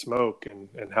Justin Smoke, and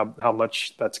how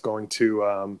much that's going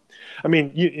to.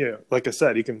 Like I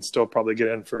said, he can still probably get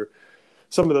in for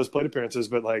some of those plate appearances,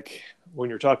 but like when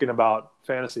you're talking about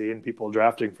fantasy and people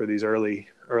drafting for these early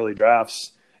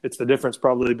drafts, it's the difference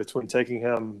probably between taking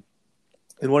him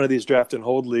in one of these draft and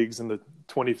hold leagues in the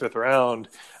 25th round,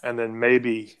 and then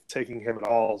maybe taking him at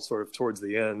all sort of towards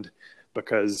the end,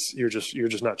 because you're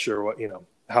just not sure what,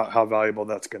 how valuable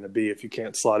that's going to be if you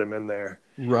can't slot him in there.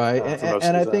 Right.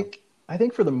 And I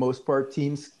think for the most part,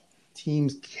 teams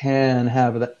can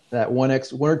have that one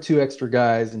or two extra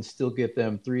guys and still get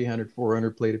them 300,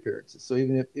 400 plate appearances. So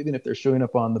even if they're showing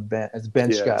up on the bench as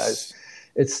bench guys,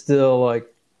 it's still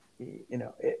like,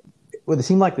 with a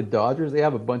team like the Dodgers, they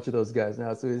have a bunch of those guys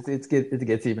now. So it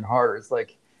gets even harder. It's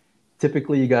like,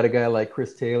 typically you got a guy like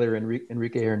Chris Taylor and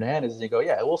Enrique Hernandez, and you go,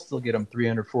 yeah, we'll still get them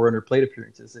 300, 400 plate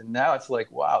appearances. And now it's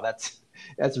like, wow, that's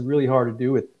really hard to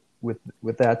do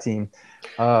with that team.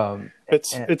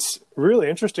 It's really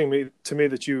interesting to me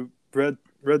that you read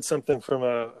read something from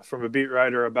a beat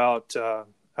writer about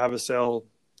Avisail.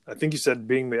 I think you said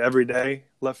being the everyday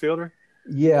left fielder.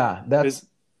 Yeah, Is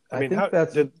I I mean, think how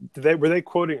that's. did they were they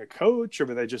quoting a coach or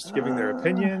were they just giving their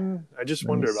opinion? I just Let me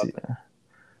wonder see. about that.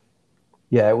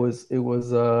 Yeah, it was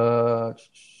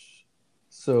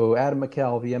so Adam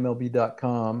McCall,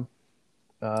 MLB.com,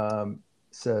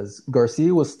 says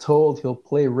Garcia was told he'll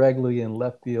play regularly in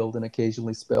left field and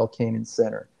occasionally spell Kane in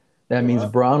center. That Oh, means wow.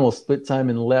 Braun will split time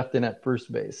in left and at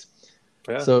first base.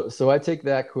 Yeah. So I take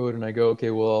that quote and I go,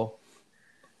 okay, well,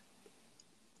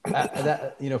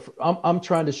 I'm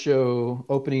trying to show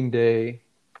opening day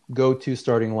go-to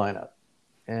starting lineup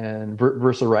and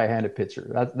versus a right-handed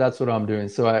pitcher. That's what I'm doing.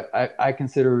 So I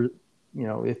consider,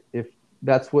 if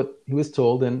that's what he was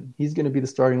told, then he's going to be the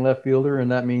starting left fielder,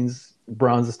 and that means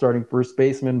Braun's the starting first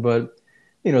baseman. But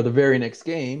the very next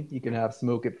game, you can have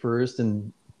Smoke at first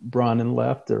and Braun in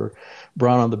left, or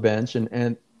Braun on the bench,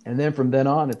 and then from then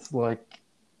on, it's like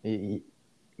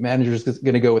manager's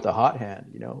going to go with a hot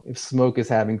hand. If Smoke is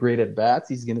having great at bats,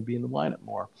 he's going to be in the lineup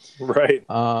more. Right.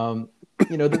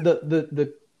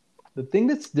 The thing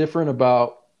that's different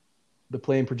about the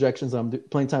playing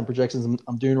time projections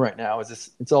I'm doing right now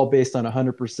is it's all based on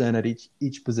 100% at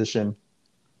each position.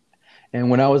 And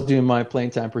when I was doing my playing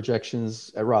time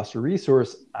projections at Roster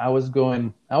Resource, I was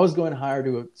going higher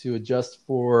to adjust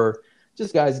for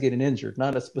just guys getting injured,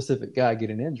 not a specific guy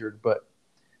getting injured, but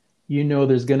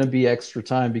there's going to be extra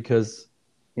time because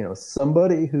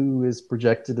somebody who is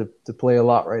projected to play a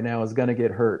lot right now is going to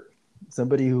get hurt.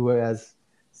 Somebody who has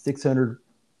 600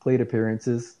 plate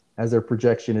appearances as their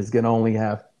projection is going to only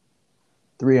have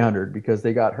 300 because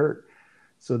they got hurt.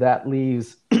 So that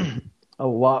leaves a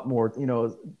lot more,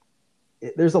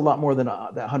 there's a lot more than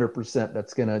that 100%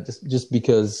 that's going to just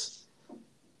because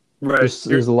Right.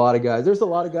 There's a lot of guys. There's a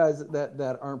lot of guys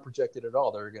that aren't projected at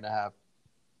all. They're going to have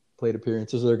plate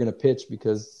appearances. They're going to pitch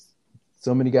because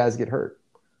so many guys get hurt.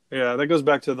 Yeah, that goes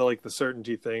back to the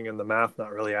certainty thing and the math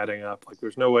not really adding up. Like,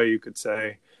 there's no way you could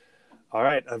say, all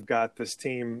right, I've got this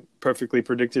team perfectly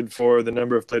predicted for the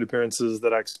number of plate appearances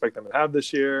that I expect them to have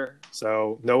this year.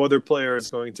 So no other player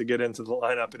is going to get into the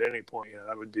lineup at any point.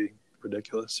 That would be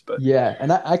ridiculous. But yeah,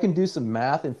 and I can do some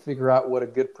math and figure out what a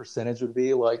good percentage would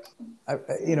be. Like,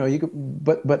 you could,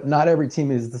 but not every team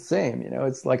is the same.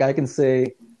 It's like I can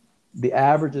say the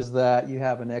average is that you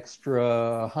have an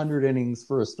extra 100 innings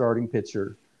for a starting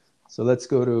pitcher. So let's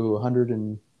go to 100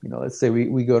 and, let's say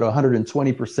we go to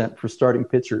 120% for starting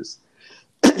pitchers.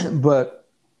 But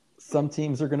some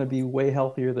teams are going to be way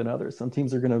healthier than others. Some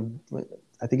teams are going to,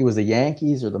 I think it was the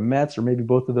Yankees or the Mets or maybe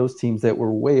both of those teams that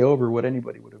were way over what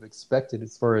anybody would have expected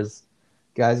as far as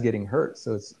guys getting hurt.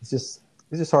 So it's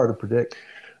just hard to predict.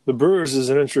 The Brewers is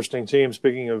an interesting team.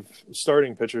 Speaking of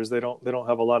starting pitchers, they don't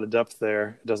have a lot of depth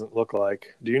there. It doesn't look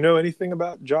like. Do you know anything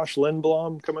about Josh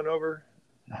Lindblom coming over?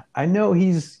 I know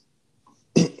he's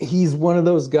one of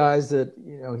those guys that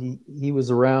he was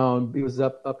around. He was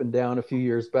up and down a few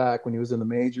years back when he was in the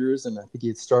majors, and I think he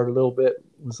had started a little bit.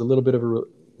 It was a little bit of a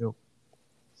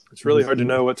It's really hard to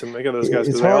know what to make of those guys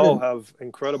because they all have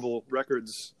incredible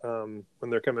records when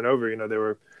they're coming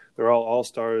over. They're all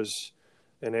stars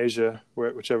in Asia,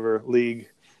 whichever league.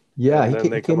 Yeah,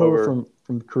 he came over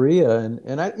from Korea,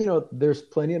 and I there's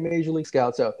plenty of major league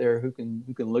scouts out there who can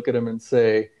look at him and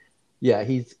say, yeah,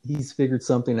 he's figured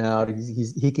something out.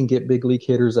 He can get big league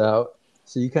hitters out.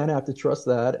 So you kind of have to trust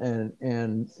that.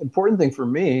 And important thing for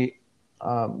me,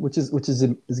 which is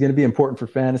going to be important for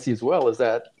fantasy as well, is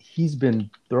that he's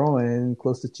been throwing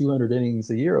close to 200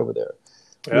 innings a year over there,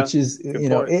 which is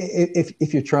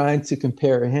if you're trying to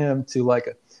compare him to like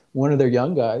one of their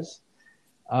young guys,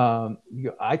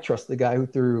 I trust the guy who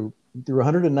threw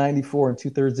 194 and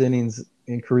 2/3 innings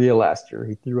in Korea last year.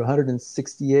 He threw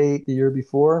 168 the year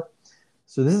before.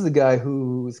 So this is a guy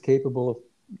who is capable of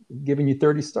giving you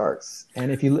 30 starts.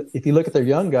 And if you look at their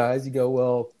young guys, you go,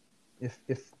 well,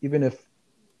 if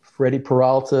Freddie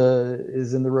Peralta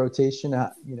is in the rotation,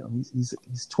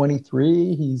 he's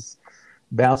 23. He's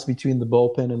bounced between the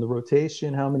bullpen and the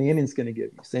rotation. How many innings going to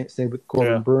give you? Same with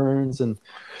Corbin Burns and.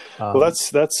 Well,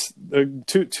 that's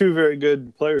two very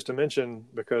good players to mention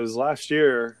because last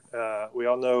year we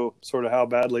all know sort of how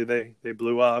badly they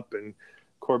blew up, and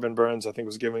Corbin Burns I think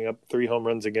was giving up 3 home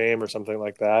runs a game or something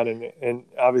like that, and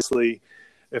obviously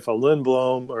if a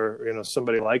Lindblom or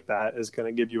somebody like that is going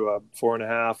to give you a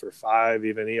 4.5 or 5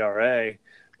 even ERA,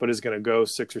 but is going to go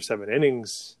 6 or 7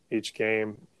 innings each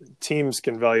game, teams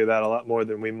can value that a lot more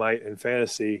than we might in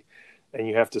fantasy, and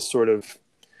you have to sort of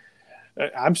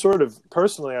I'm sort of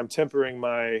personally, I'm tempering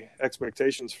my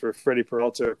expectations for Freddie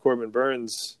Peralta or Corbin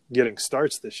Burns getting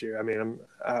starts this year. I mean,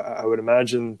 I would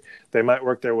imagine they might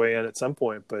work their way in at some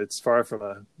point, but it's far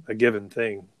from a given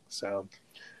thing. So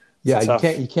it's Yeah,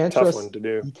 a you can't tough trust one to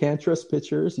do. you can't trust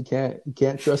pitchers. You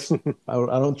can't trust. I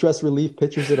don't trust relief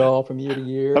pitchers at all from year to I'm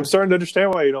year. starting to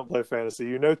understand why you don't play fantasy.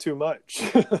 You know too much.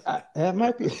 That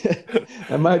might be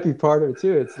that might be part of it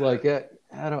too. It's like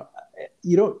I don't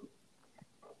you don't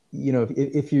you know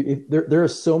if there are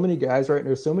so many guys right now,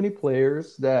 there's so many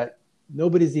players that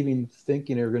nobody's even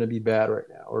thinking are going to be bad right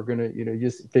now, or going to you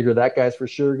just figure that guy's for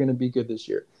sure going to be good this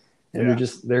year, and Yeah.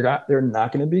 they're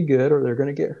not going to be good, or they're going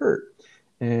to get hurt,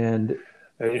 and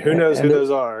who knows who and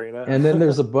those are, you know? and then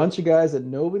there's a bunch of guys that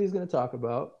nobody's going to talk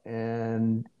about,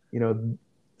 and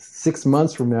 6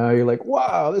 months from now you're like,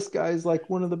 wow, this guy's like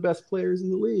one of the best players in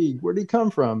the league. Where'd he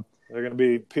come from? They're going to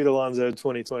be Pete Alonso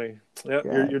 2020. Yep,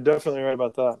 Yeah. you're definitely right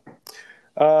about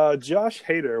that. Josh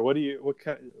Hader,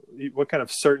 what kind of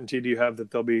certainty do you have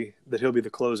that he'll be the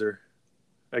closer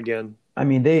again? I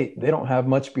mean, they don't have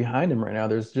much behind him right now.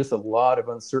 There's just a lot of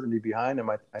uncertainty behind him.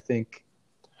 I think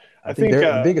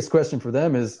the biggest question for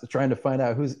them is trying to find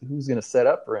out who's going to set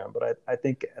up for him. But I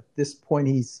think at this point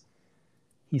he's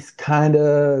kind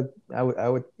of I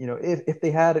would if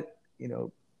they had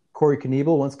Corey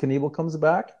Knebel, once Knebel comes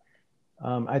back,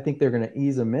 I think they're going to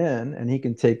ease him in, and he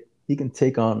can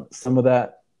take on some of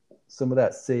that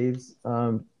saves.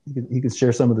 He can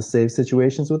share some of the save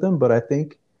situations with him. But I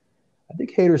think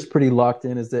Hader's pretty locked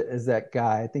in as that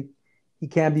guy. I think he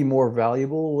can be more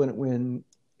valuable when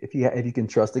if you can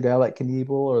trust a guy like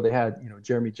Knebel, or they had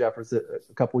Jeremy Jeffers a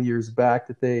couple years back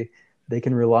that they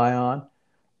can rely on.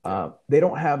 They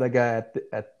don't have that guy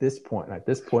at this point. At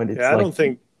this point, it's I don't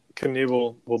think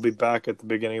Knebel will be back at the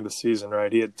beginning of the season,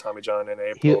 right? He had Tommy John in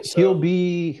April. He'll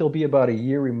be about a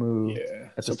year removed. Yeah,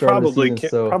 at the start of the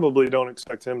season, probably don't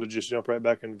expect him to just jump right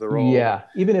back into the role. Yeah,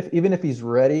 even if he's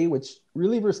ready, which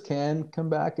relievers can come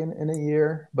back in a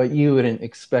year, but you wouldn't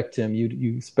expect him.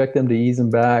 You expect them to ease him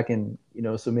back, and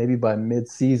so maybe by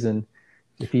mid-season,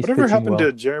 if he's whatever happened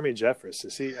to Jeremy Jeffress?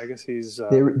 Is he? I guess he's.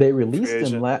 They released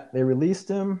him. They released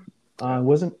him.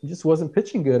 Wasn't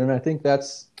pitching good, and I think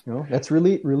that's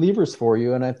relievers for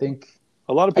you. And I think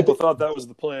a lot of people thought that was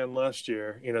the plan last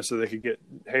year, so they could get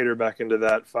Hader back into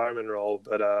that fireman role.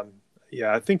 But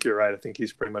I think you're right. I think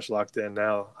he's pretty much locked in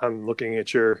now. I'm looking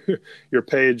at your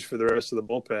page for the rest of the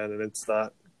bullpen, and it's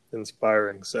not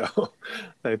inspiring. So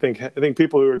I think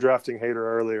people who are drafting Hader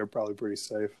early are probably pretty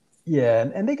safe. Yeah,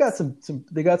 and they got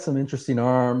some interesting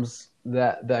arms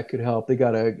that could help. They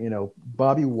got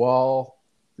Bobby Wall,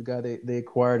 the guy they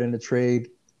acquired in a trade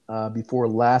before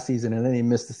last season, and then he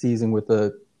missed the season with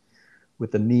a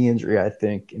knee injury, I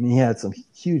think. I mean, he had some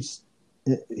huge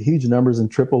numbers in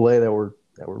AAA that were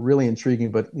really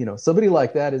intriguing. But somebody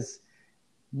like that is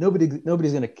nobody's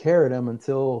going to care at him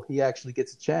until he actually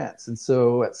gets a chance. And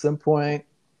so at some point,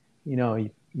 he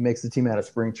makes the team out of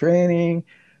spring training,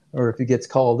 or if he gets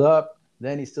called up,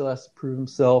 then he still has to prove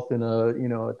himself in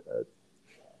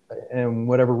in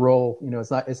whatever role.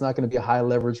 It's not going to be a high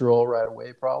leverage role right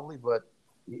away, probably. But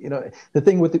the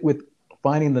thing with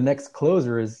finding the next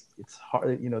closer is it's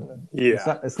hard.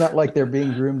 It's not like they're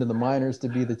being groomed in the minors to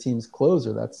be the team's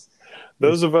closer.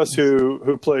 Those of us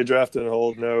who play draft and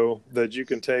hold know that you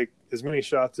can take as many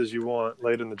shots as you want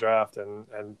late in the draft,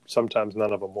 and sometimes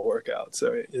none of them will work out.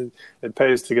 So it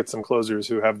pays to get some closers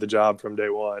who have the job from day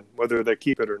one, whether they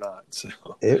keep it or not. So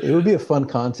it would be a fun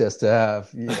contest to have.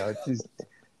 Just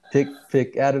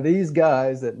pick out of these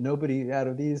guys out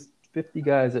of these 50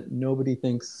 guys that nobody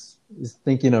is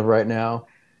thinking of right now,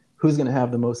 who's going to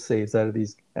have the most saves out of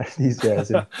these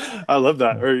guys? I love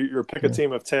that. Or pick a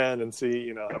team of 10 and see,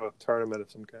 have a tournament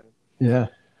of some kind. Yeah.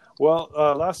 Well,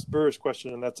 last Brewers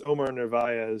question, and that's Omar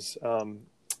Narvaez.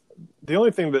 The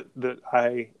only thing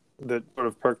that sort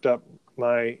of perked up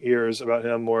my ears about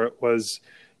him more was,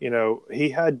 he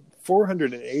had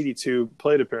 482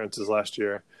 plate appearances last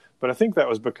year, but I think that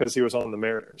was because he was on the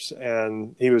Mariners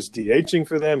and he was DHing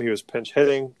for them. He was pinch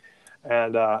hitting.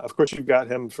 And, of course, you've got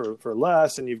him for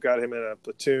less, and you've got him in a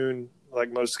platoon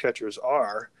like most catchers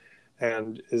are.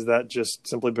 And is that just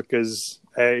simply because,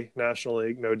 A, National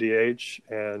League, no DH,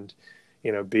 and,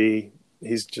 B,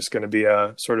 he's just going to be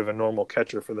a sort of a normal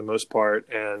catcher for the most part.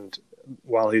 And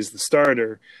while he's the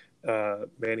starter,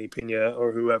 Manny Pena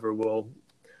or whoever will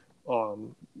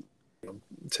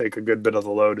take a good bit of the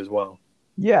load as well.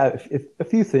 Yeah, a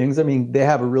few things. I mean, they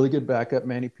have a really good backup,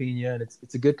 Manny Pena, and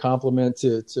it's a good compliment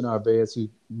to Narvaez, who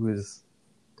was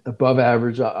above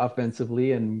average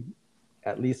offensively, and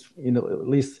at least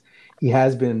he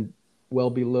has been well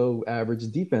below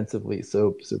average defensively.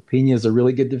 So Pena is a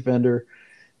really good defender.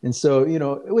 And so,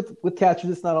 with catchers,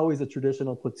 it's not always a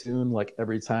traditional platoon. Like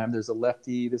every time there's a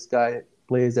lefty, this guy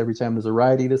plays. Every time there's a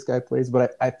righty, this guy plays.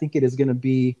 But I think it is going to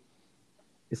be,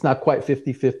 it's not quite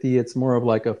 50-50. It's more of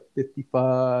like a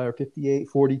 55 or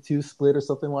 58-42 split or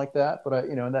something like that. But,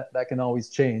 and that can always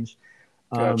change.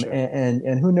 Gotcha.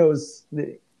 And who knows,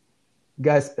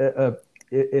 guys,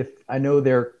 if I know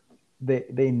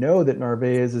they know that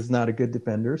Narvaez is not a good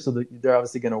defender, so they're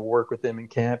obviously going to work with him in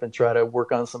camp and try to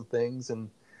work on some things, and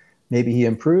maybe he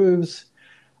improves.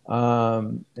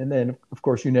 And then, of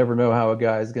course, you never know how a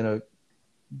guy is going to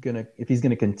if he's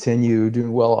going to continue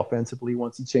doing well offensively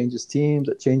once he changes teams.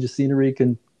 That change of scenery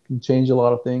can change a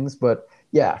lot of things. But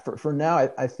yeah, for now,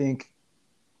 I think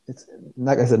it's,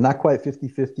 like I said, not quite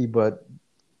 50-50, but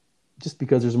just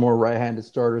because there's more right-handed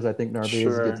starters, I think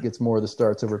Narvaez gets more of the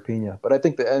starts over Pena. But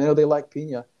I know they like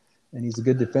Pena, and he's a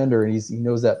good defender, and he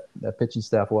knows that pitching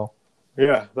staff well.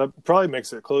 Yeah, that probably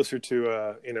makes it closer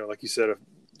to, like you said, a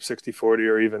 60-40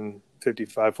 or even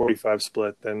 55-45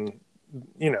 split than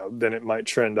it might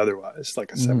trend otherwise,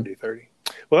 like a 70-30.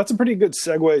 Well, that's a pretty good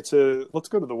segue to – let's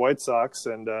go to the White Sox.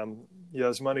 And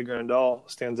Yasmani Grandal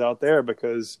stands out there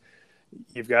because –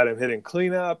 you've got him hitting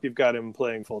cleanup. You've got him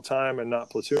playing full time and not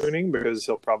platooning because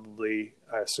he'll probably,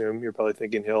 I assume you're probably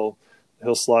thinking he'll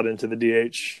slot into the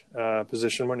DH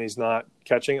position when he's not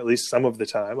catching, at least some of the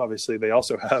time. Obviously, they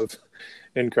also have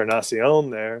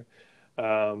Encarnacion there.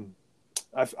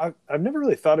 I've never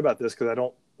really thought about this because I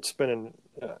don't spend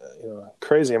a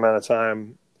crazy amount of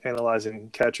time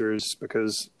analyzing catchers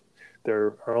because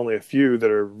there are only a few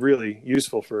that are really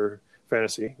useful for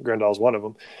fantasy. Grandal's one of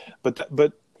them, but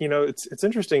it's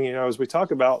interesting, as we talk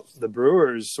about the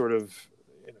Brewers sort of,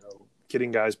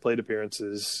 getting guys plate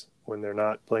appearances when they're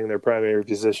not playing their primary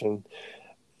position.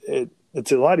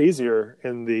 It's a lot easier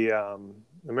in the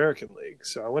American League.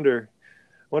 So I wonder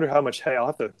how much hay. I'll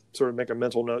have to sort of make a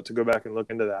mental note to go back and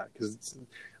look into that because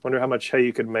I wonder how much hay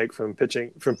you could make from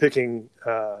picking,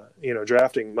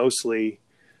 drafting mostly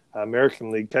American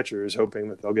League catchers, hoping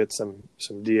that they'll get some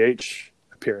DH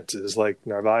appearances like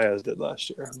Narvaez did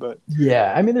last year. But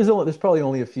yeah, I mean, there's probably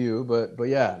only a few, but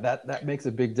yeah, that makes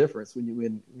a big difference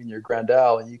when you're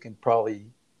Grandal, and you can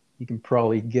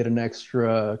probably get an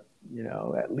extra,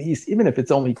 at least, even if it's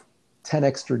only 10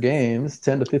 to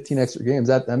 15 extra games,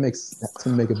 that's going to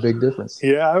make a big difference.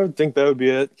 Yeah, I would think that would be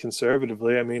it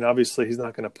conservatively. I mean, obviously he's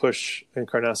not going to push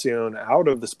Encarnacion out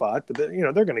of the spot, but they're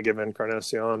going to give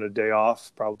Encarnacion a day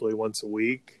off probably once a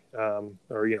week. Or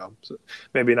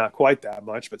maybe not quite that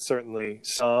much, but certainly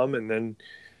some. And then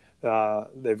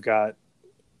they've got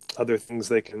other things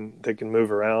they can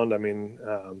move around. I mean,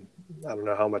 I don't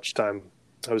know how much time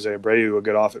Jose Abreu will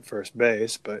get off at first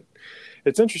base, but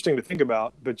it's interesting to think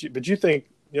about. But you think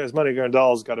Yasmani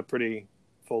Grandal's got a pretty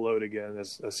full load again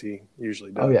as he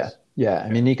usually does. Oh yeah. I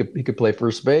mean, he could play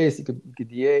first base. He could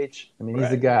DH. I mean,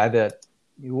 he's a guy that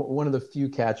one of the few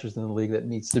catchers in the league that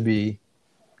needs to be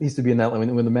in that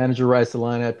line. When the manager writes the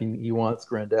lineup, he wants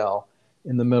Grandal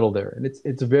in the middle there. And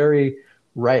it's a very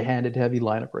right-handed heavy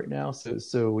lineup right now.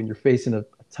 So when you're facing a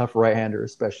tough right-hander,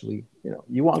 especially,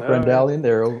 you want Grandal in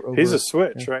there. Over, he's a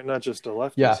switch, right? Not just a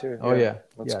lefty. Yeah. Too. Oh yeah.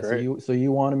 That's great. So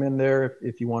you want him in there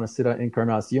if you want to sit on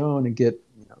Encarnacion and get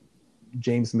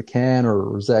James McCann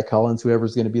or Zach Collins,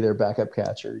 whoever's going to be their backup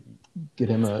catcher, get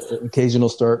him an occasional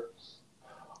start.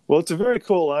 Well, it's a very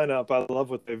cool lineup. I love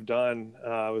what they've done.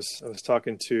 I was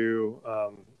talking to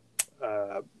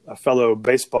a fellow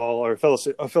baseball or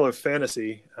a fellow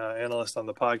fantasy analyst on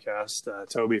the podcast,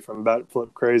 Toby from Bat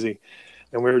Flip Crazy,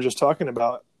 and we were just talking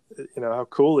about how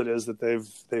cool it is that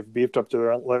they've beefed up to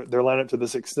their lineup to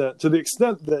the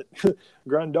extent that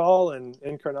Grandal and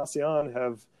Encarnacion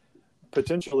have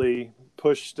potentially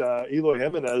pushed Eloy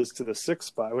Jimenez to the sixth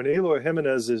spot. When Eloy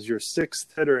Jimenez is your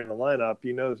sixth hitter in the lineup,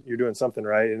 you're doing something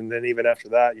right. And then even after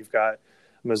that, you've got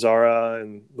Mazara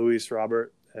and Luis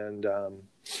Robert. And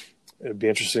it'd be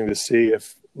interesting to see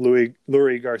if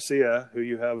Lurie Garcia, who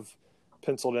you have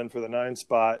penciled in for the 9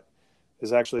 spot,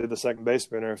 is actually the second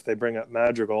baseman, or if they bring up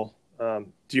Madrigal.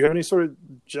 Do you have any sort of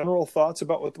general thoughts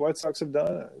about what the White Sox have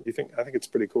done? I think it's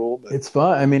pretty cool. But... It's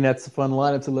fun. I mean, that's a fun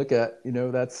lineup to look at.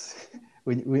 That's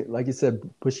we like you said,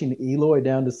 pushing Eloy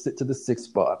down to the 6th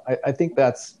spot. I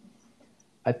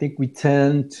think we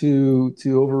tend to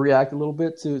overreact a little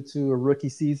bit to a rookie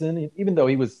season, even though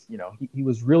he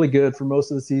was really good for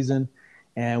most of the season,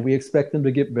 and we expect him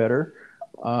to get better.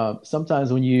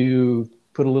 Sometimes when you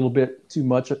put a little bit too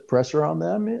much pressure on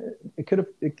them, it could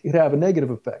have a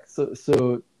negative effect.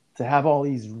 So to have all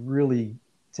these really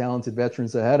talented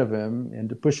veterans ahead of him, and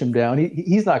to push him down,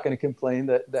 he's not going to complain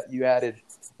that you added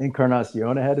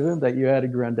Encarnacion ahead of him, that you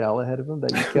added Grandal ahead of him,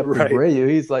 that you kept Right. Abreu.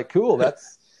 He's like, cool,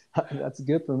 that's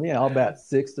good for me. I'll bat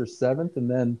 6th or 7th, and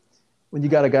then when you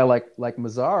got a guy like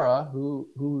Mazara,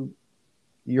 who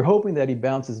you're hoping that he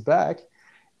bounces back,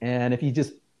 and if you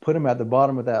just put him at the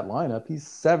bottom of that lineup, he's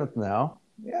 7th now.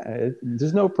 Yeah,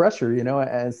 there's no pressure,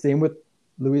 And same with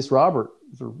Luis Robert.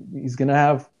 He's going to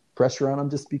have pressure on him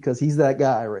just because he's that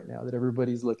guy right now that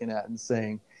everybody's looking at and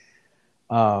saying,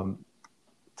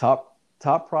 top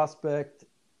prospect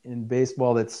in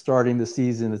baseball that's starting the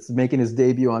season, that's making his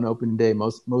debut on opening day,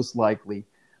 most likely.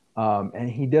 And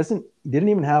he didn't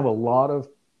even have a lot of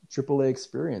AAA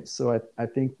experience. So I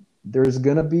think there's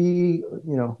going to be,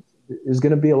 there's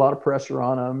going to be a lot of pressure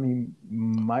on him. He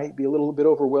might be a little bit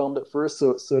overwhelmed at first.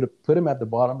 So to put him at the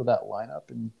bottom of that lineup,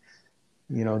 and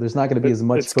there's not going to be as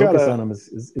much focus on him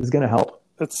is going to help.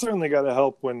 It's certainly got to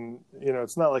help when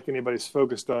it's not like anybody's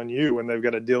focused on you when they've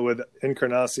got to deal with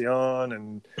Encarnacion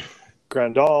and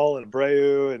Grandal and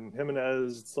Abreu and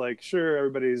Jimenez. It's like, sure,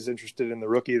 everybody's interested in the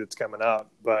rookie that's coming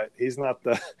up, but he's not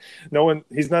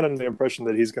he's not under the impression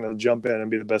that he's going to jump in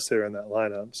and be the best hitter in that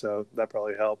lineup. So that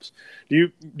probably helps. Do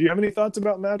you have any thoughts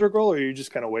about Madrigal, or you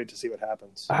just kind of wait to see what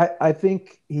happens? I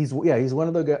think he's one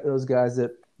of those guys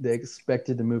that they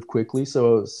expected to move quickly.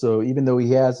 So even though he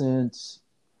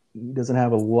doesn't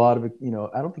have a lot of,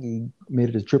 I don't think he made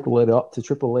it to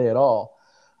AAA at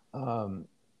all.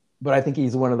 But I think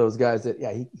he's one of those guys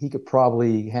that, he could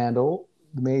probably handle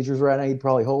the majors right now. He'd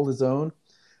probably hold his own,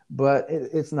 but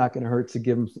it's not going to hurt to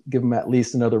give him at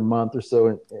least another month or so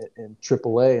in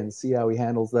AAA and see how he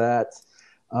handles that.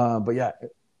 But yeah,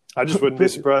 I just wouldn't be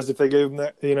surprised if they gave him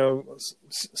that,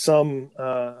 some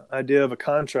idea of a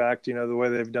contract, the way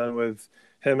they've done with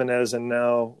Jimenez and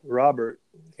now Robert.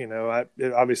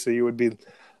 Obviously you would be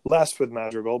less with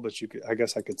Madrigal, but I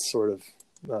guess I could sort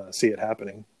of see it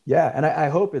happening. Yeah, and I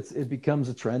hope it becomes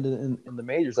a trend in the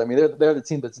majors. I mean, they're the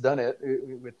team that's done it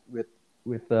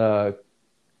with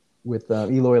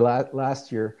Eloy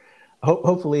last year.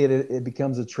 Hopefully it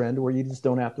becomes a trend where you just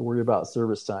don't have to worry about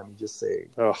service time. You just say,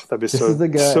 "Oh, that'd be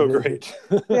so great."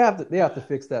 they have to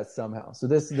fix that somehow. So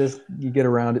this you get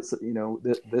around it,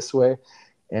 this way,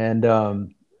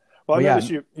 and. Well, I noticed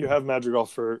you have Madrigal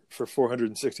for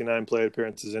 469 plate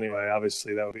appearances anyway.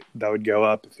 Obviously, that would go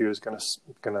up if he was going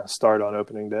to start on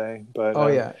opening day. But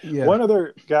one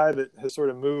other guy that has sort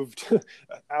of moved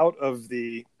out of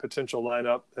the potential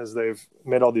lineup as they've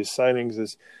made all these signings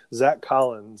is Zach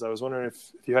Collins. I was wondering if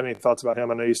you had any thoughts about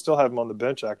him. I know you still have him on the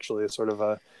bench, actually, as sort of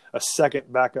a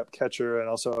second backup catcher and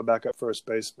also a backup first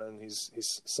baseman.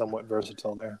 He's somewhat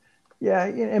versatile there. Yeah,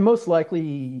 and most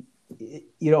likely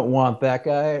you don't want that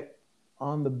guy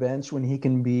on the bench when he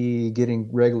can be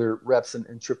getting regular reps in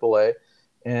AAA.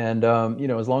 And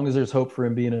as long as there's hope for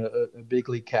him being a big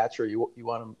league catcher, you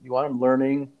want him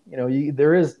learning.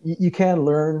 You can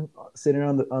learn sitting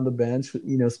on the bench.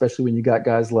 Especially when you got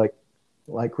guys like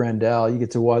Grandal. You get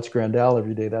to watch Grandal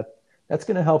every day. That's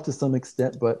going to help to some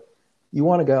extent. But you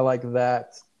want a guy like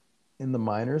that in the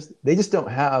minors. They just don't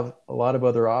have a lot of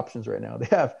other options right now.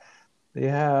 They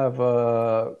have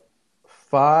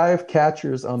 5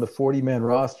 catchers on the 40-man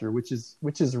roster, which is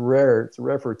rare. It's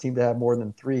rare for a team to have more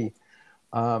than 3.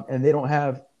 And they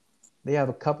have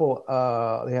a couple.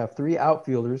 They have 3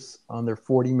 outfielders on their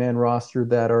 40-man roster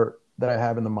that I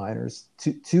have in the minors.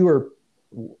 Two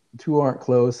aren't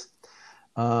close.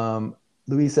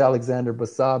 Luis Alexander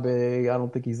Basabe, I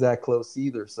don't think he's that close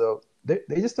either. So they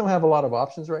just don't have a lot of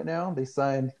options right now. They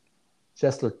signed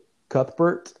Cheslor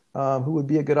Cuthbert, who would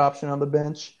be a good option on the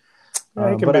bench.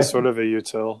 Yeah, he can be sort of a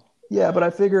util. Yeah, but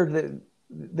I figured that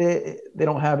they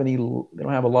don't have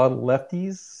a lot of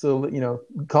lefties. So,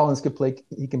 Collins could play.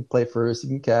 He can play first. He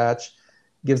can catch.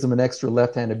 Gives them an extra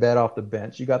left-handed bat off the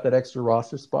bench. You got that extra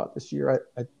roster spot this year.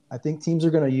 I think teams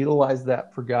are going to utilize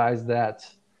that for guys that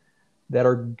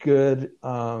are good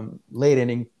late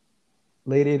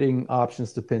inning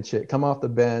options to pinch hit. Come off the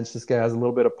bench. This guy has a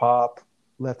little bit of pop.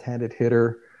 Left-handed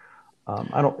hitter.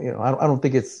 I don't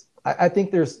think it's. I think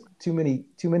there's too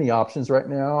many options right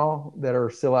now that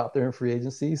are still out there in free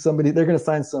agency. They're going to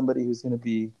sign somebody who's going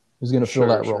to fill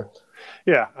that role.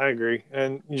 Yeah, I agree.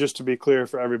 And just to be clear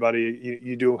for everybody,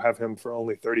 you do have him for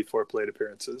only 34 plate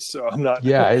appearances. So I'm not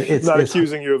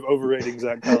accusing you of overrating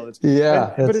Zach Collins.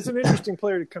 Yeah. But it's an interesting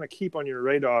player to kind of keep on your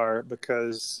radar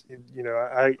because,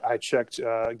 I checked,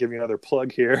 give you another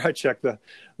plug here. I checked the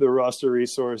roster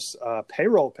resource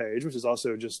payroll page, which is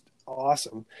also just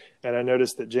awesome. And I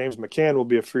noticed that James McCann will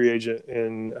be a free agent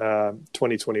in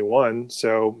 2021.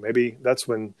 So maybe that's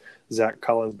when Zach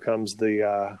Collins becomes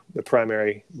the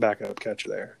primary backup catcher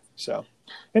there. So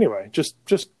anyway, just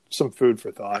some food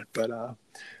for thought. But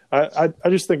I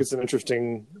just think it's an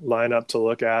interesting lineup to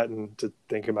look at and to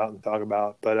think about and talk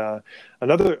about. But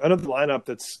another lineup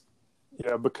that's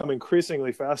become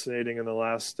increasingly fascinating in the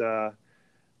last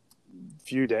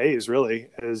few days really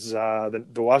is the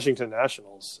Washington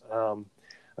Nationals.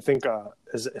 I think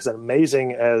as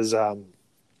amazing as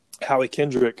Howie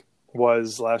Kendrick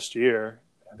was last year,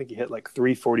 I think he hit like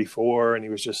 344 and he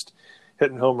was just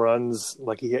hitting home runs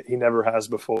like he never has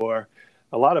before.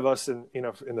 A lot of us in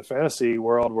the fantasy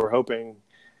world were hoping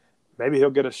maybe he'll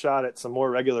get a shot at some more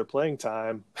regular playing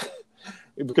time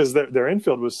because their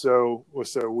infield was so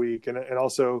weak, and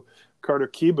also Carter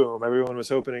Kieboom. Everyone was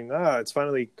hoping, it's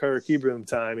finally Carter Kieboom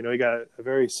time. He got a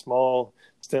very small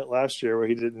stint last year where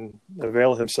he didn't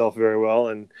avail himself very well,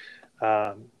 and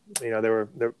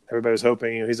everybody was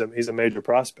hoping he's a major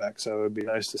prospect, so it would be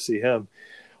nice to see him.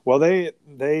 Well,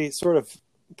 they sort of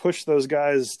pushed those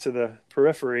guys to the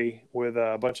periphery with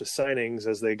a bunch of signings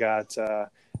as they got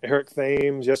Eric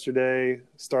Thames yesterday,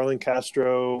 Starlin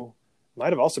Castro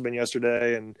might have also been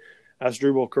yesterday, and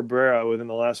Asdrubal Cabrera within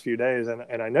the last few days.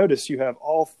 And I noticed you have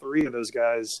all three of those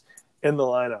guys in the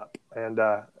lineup. And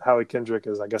Howie Kendrick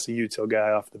is, I guess, a util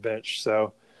guy off the bench.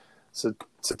 So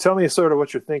tell me sort of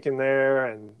what you're thinking there.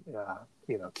 And,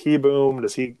 Kieboom,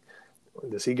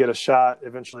 does he get a shot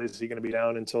eventually? Is he going to be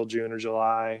down until June or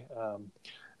July?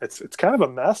 It's kind of a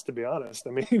mess, to be honest. I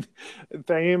mean,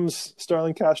 Thames,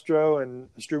 Starlin Castro, and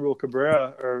Asdrubal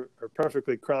Cabrera are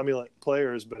perfectly cromulent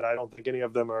players, but I don't think any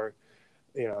of them are,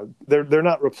 they're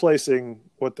not replacing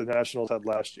what the Nationals had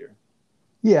last year.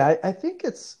 Yeah, I think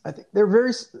they're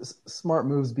very smart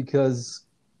moves because,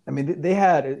 I mean, they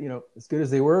had, as good as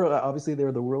they were, obviously they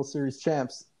were the World Series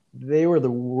champs. They were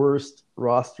the worst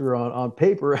roster on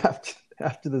paper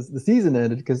after the season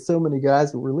ended because so many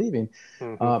guys were leaving.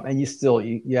 Mm-hmm. And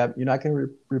you're not going to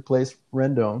replace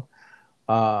Rendon.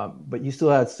 But you still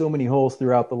had so many holes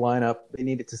throughout the lineup. They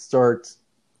needed to start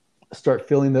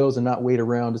filling those and not wait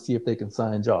around to see if they can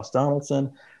sign Josh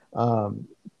Donaldson.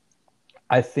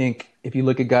 I think if you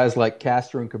look at guys like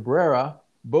Castro and Cabrera,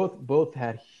 both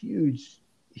had huge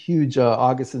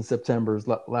August and Septembers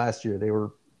last year. They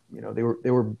were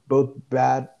both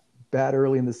bad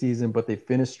early in the season, but they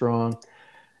finished strong.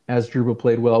 Asdrubal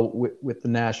played well with the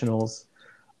Nationals.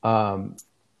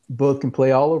 Both can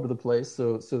play all over the place,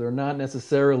 so they're not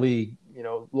necessarily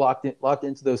locked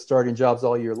into those starting jobs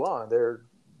all year long.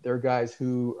 They're guys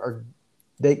who are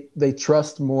they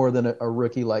trust more than a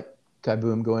rookie like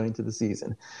Kieboom going into the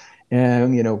season.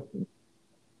 And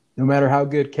no matter how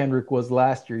good Kendrick was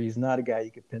last year, he's not a guy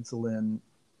you could pencil in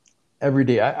every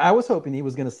day. I was hoping he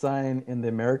was going to sign in the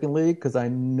American League because I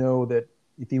know that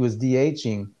if he was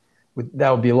DHing, that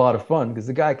would be a lot of fun because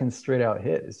the guy can straight out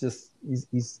hit. It's just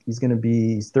he's going to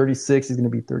be 36. He's going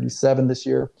to be 37 this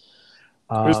year.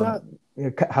 Who's that?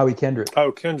 Howie Kendrick.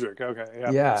 Oh, Kendrick. Okay.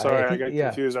 Yeah. Sorry, I got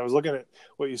confused. I was looking at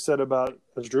what you said about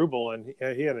Asdrubal, and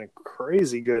he had a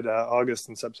crazy good August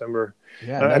and September.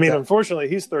 Yeah. I mean, unfortunately,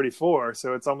 he's 34,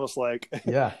 so it's almost like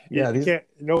no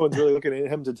one's really looking at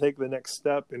him to take the next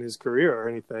step in his career or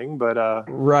anything. But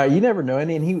right, you never know. And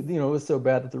he, it was so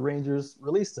bad that the Rangers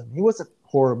released him. He wasn't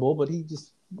horrible, but he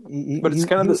just. But it's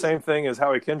kind of the same thing as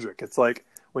Howie Kendrick. It's like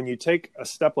when you take a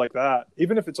step like that,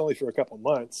 even if it's only for a couple of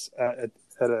months,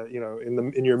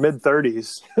 in your mid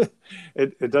 30s,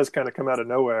 it does kind of come out of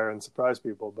nowhere and surprise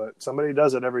people. But somebody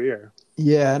does it every year.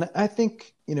 Yeah, and I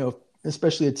think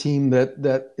especially a team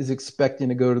that is expecting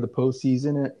to go to the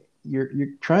postseason, you're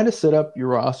trying to set up your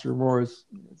roster more as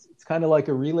it's kind of like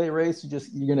a relay race.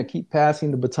 You're going to keep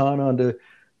passing the baton on to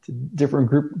different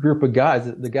group of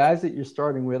guys. The guys that you're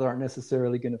starting with aren't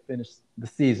necessarily going to finish the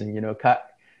season.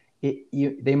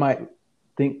 They might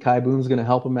think Kieboom's going to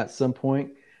help them at some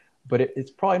point, but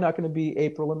it's probably not going to be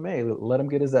April and May. Let him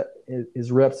get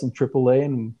his reps in AAA,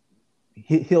 and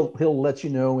he'll let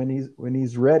you know when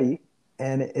he's ready.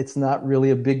 And it's not really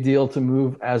a big deal to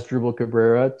move Asdrubal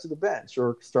Cabrera to the bench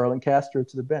or Starlin Castro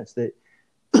to the bench.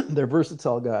 They're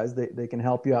versatile guys. They can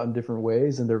help you out in different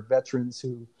ways, and they're veterans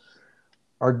who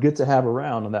are good to have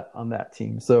around on that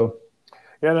team. So,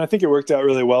 yeah, and I think it worked out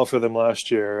really well for them last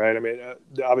year, right? I mean,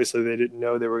 obviously they didn't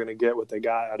know they were going to get what they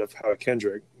got out of Howie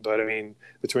Kendrick, but I mean,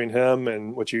 between him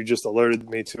and what you just alerted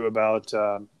me to about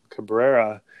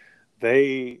Cabrera,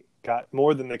 they got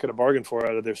more than they could have bargained for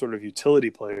out of their sort of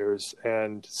utility players,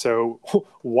 and so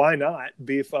why not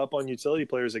beef up on utility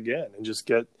players again and just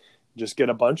get just get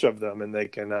a bunch of them, and they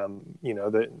can,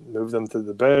 they move them to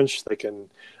the bench. They can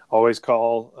always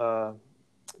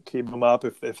keep them up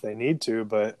if they need to,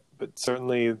 but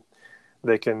certainly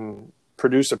they can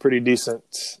produce a pretty decent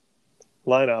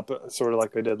lineup, sort of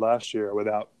like they did last year,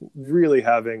 without really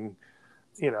having,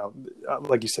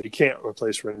 like you said, you can't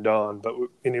replace Rendon, but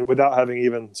without having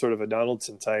even sort of a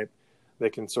Donaldson type, they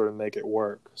can sort of make it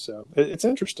work. So it's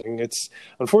interesting. It's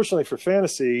unfortunately for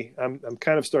fantasy, I'm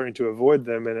kind of starting to avoid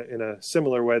them in a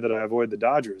similar way that I avoid the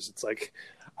Dodgers. It's like,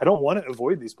 I don't want to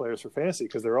avoid these players for fantasy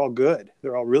because they're all good.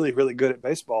 They're all really, really good at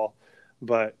baseball.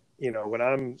 But, when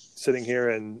I'm sitting here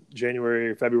in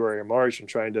January, February, or March and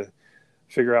trying to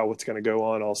figure out what's going to go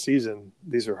on all season,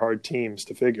 these are hard teams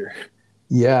to figure.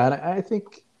 Yeah. And I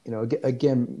think,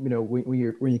 again, when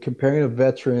you're comparing a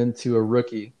veteran to a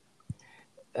rookie,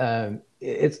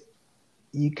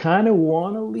 you kind of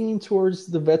want to lean towards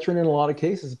the veteran in a lot of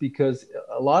cases, because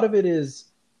a lot of it is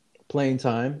playing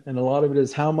time, and a lot of it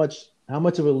is how much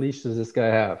of a leash does this guy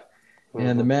have. Mm-hmm.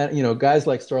 And the man, guys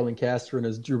like Starlin Castro and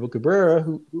Asdrubal Cabrera,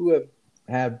 who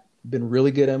have been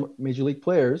really good major league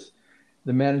players,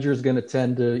 the manager is going to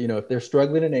tend to, if they're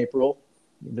struggling in April,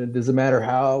 it doesn't matter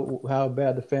how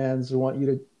bad the fans want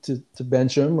you to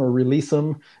bench them or release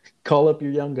them, call up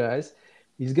your young guys.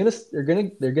 They're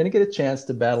gonna get a chance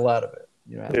to battle out of it,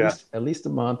 at least a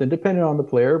month, and depending on the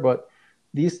player. But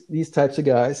these types of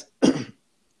guys, the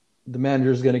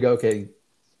manager is gonna go, okay,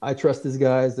 I trust these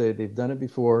guys. They've done it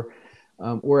before.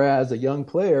 Whereas a young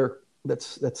player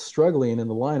that's struggling in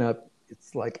the lineup,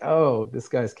 it's like, oh, this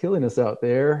guy's killing us out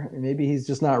there, and maybe he's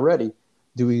just not ready.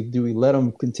 Do we let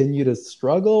him continue to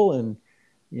struggle, and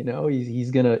he's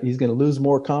gonna lose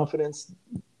more confidence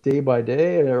day by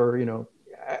day, or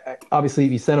obviously,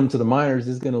 if you send him to the minors,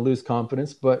 he's going to lose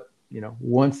confidence. But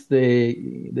once they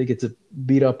get to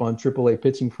beat up on AAA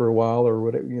pitching for a while or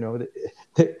whatever,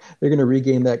 they're going to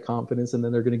regain that confidence, and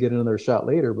then they're going to get another shot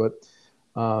later. But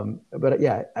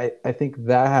yeah, I think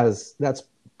that's a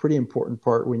pretty important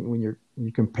part when you're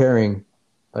comparing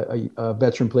a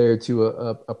veteran player to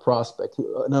a prospect,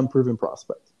 an unproven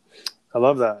prospect. I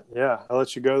love that. Yeah, I'll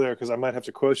let you go there because I might have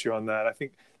to quote you on that. I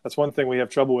think that's one thing we have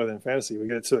trouble with in fantasy. We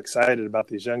get so excited about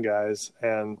these young guys,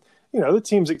 and the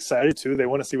team's excited too. They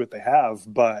want to see what they have,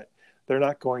 but they're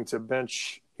not going to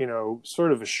bench,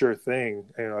 sort of a sure thing,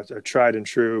 a tried and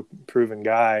true proven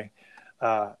guy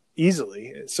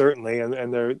easily, certainly,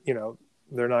 and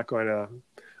they're not going to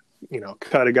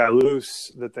cut a guy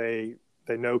loose that they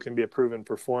know can be a proven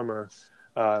performer,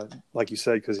 like you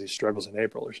said, because he struggles in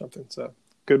April or something. So.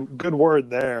 Good word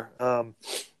there.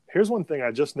 Here's one thing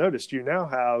I just noticed. You now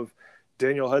have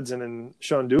Daniel Hudson and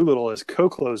Sean Doolittle as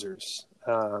co-closers.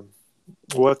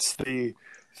 What's the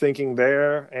thinking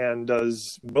there? And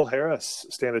does Will Harris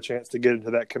stand a chance to get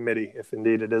into that committee, if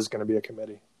indeed it is going to be a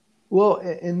committee? Well,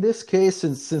 in this case,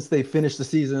 since they finished the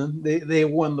season, they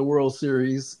won the World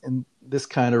Series. In this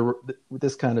kind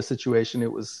of situation,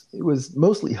 it was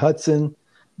mostly Hudson,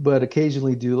 but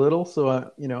occasionally Doolittle.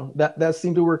 So, that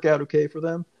seemed to work out okay for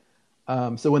them.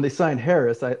 So when they signed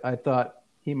Harris, I thought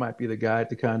he might be the guy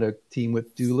to kind of team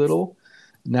with Doolittle.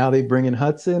 Now they bring in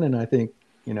Hudson, and I think,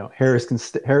 Harris can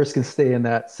stay in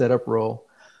that setup role.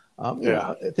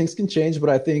 Things can change, but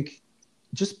I think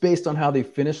just based on how they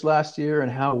finished last year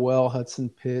and how well Hudson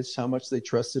pitched, how much they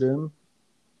trusted him,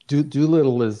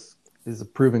 Doolittle is a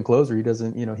proven closer. He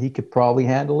doesn't, he could probably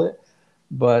handle it,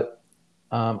 but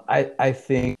I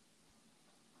think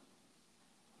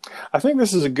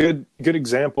this is a good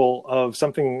example of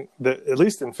something that, at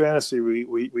least in fantasy,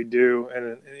 we do,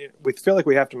 and we feel like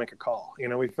we have to make a call.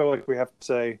 We feel like we have to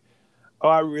say, oh,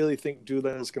 I really think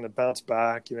Doolittle is going to bounce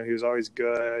back. He was always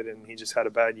good, and he just had a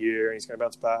bad year, and he's going to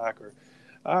bounce back. Or,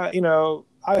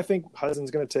 I think Hudson's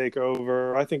going to take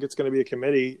over. I think it's going to be a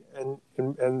committee.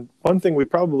 And one thing we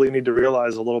probably need to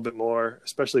realize a little bit more,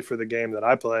 especially for the game that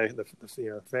I play,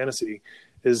 the fantasy,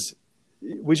 is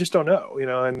we just don't know,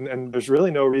 and there's really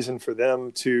no reason for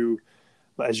them to,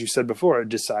 as you said before,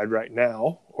 decide right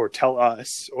now or tell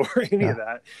us or any of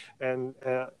that. And,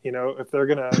 if they're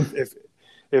going to,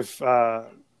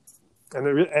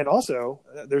 and also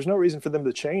there's no reason for them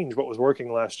to change what was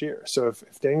working last year. So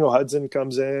if Daniel Hudson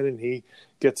comes in and he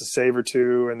gets a save or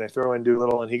two, and they throw in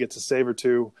Doolittle and he gets a save or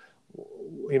two,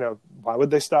 why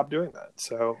would they stop doing that?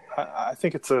 So I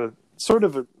think it's a sort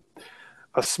of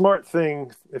a smart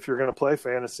thing, if you're going to play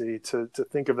fantasy, to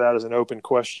think of that as an open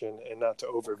question and not to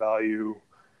overvalue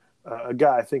a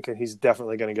guy thinking he's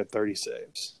definitely going to get 30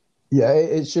 saves. Yeah,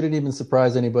 it shouldn't even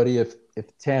surprise anybody if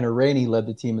Tanner Rainey led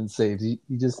the team in saves. You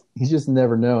just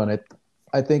never know. And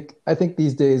I think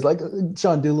these days, like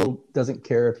Sean Doolittle doesn't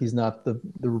care if he's not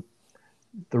the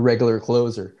regular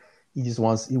closer. he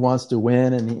wants to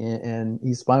win, and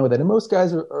he's fine with it. And most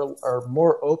guys are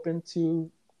more open to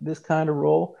this kind of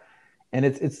role. And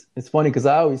it's funny because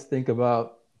I always think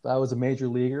about, if I was a major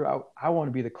leaguer, I want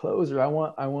to be the closer. I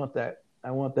want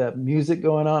that music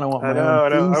going on. I want my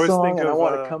own theme song, and I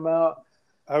want to come out.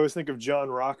 I always think of John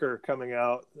Rocker coming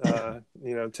out,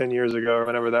 10 years ago or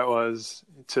whenever that was,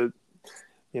 to,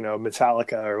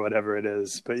 Metallica or whatever it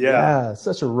is. But yeah,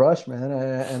 such a rush, man.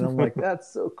 And I'm like,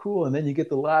 that's so cool. And then you get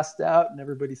the last out, and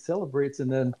everybody celebrates,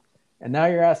 and now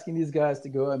you're asking these guys to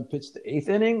go out and pitch the eighth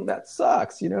inning. That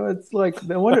sucks. It's like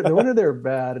no wonder they're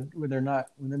bad when they're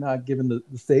not given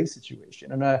the save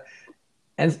situation.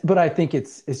 But I think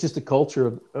it's just a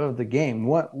culture of the game.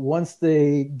 Once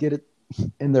they get it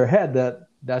in their head that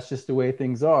that's just the way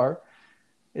things are,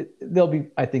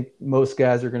 I think most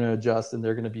guys are going to adjust, and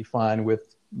they're going to be fine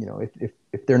with,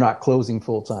 if they're not closing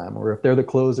full time, or if they're the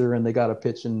closer and they got to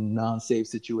pitch in non-save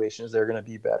situations, they're going to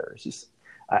be better. It's just,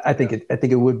 I think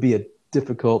it would be a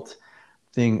difficult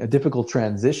thing, a difficult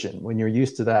transition when you're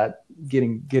used to that,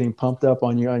 getting pumped up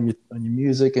on your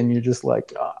music, and you're just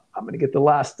like, oh, I'm going to get the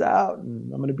last out,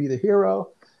 and I'm going to be the hero.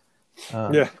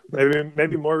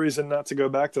 Maybe more reason not to go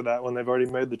back to that when they've already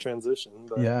made the transition.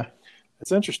 But yeah,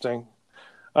 it's interesting.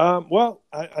 Well,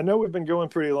 I know we've been going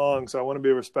pretty long, so I want to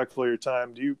be respectful of your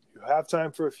time. Do you have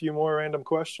time for a few more random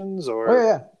questions? Or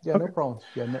okay. No problem.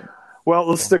 Well,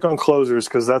 let's stick on closers,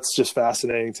 because that's just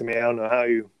fascinating to me. I don't know how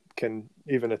you can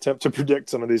even attempt to predict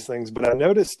some of these things, but I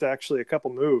noticed actually a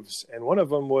couple moves, and one of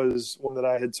them was one that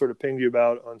I had sort of pinged you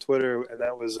about on Twitter, and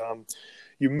that was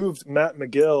you moved Matt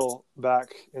Magill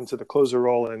back into the closer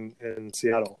role in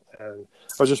Seattle. And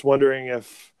I was just wondering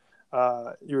if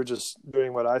you were just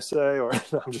doing what I say, or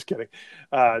no, I'm just kidding.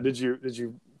 Did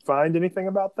you find anything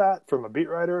about that from a beat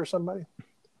writer or somebody?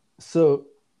 So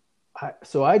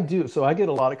I do. So I get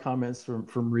a lot of comments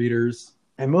from readers,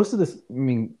 and most of this, I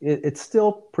mean, it's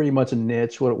still pretty much a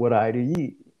niche. What I do,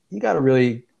 you got to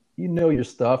really, your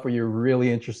stuff, or you're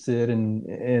really interested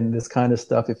in this kind of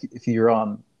stuff. If you're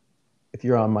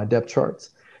on my depth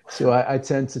charts, so I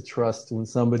tend to trust when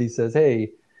somebody says,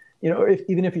 hey,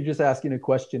 even if you're just asking a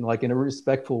question, like in a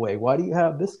respectful way, why do you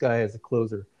have this guy as a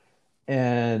closer?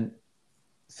 And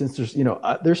since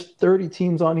there's 30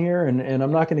 teams on here, and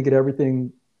I'm not going to get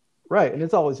everything right, and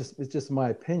it's just my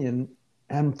opinion.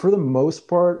 And for the most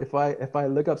part, if I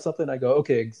look up something, I go,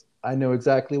 okay, I know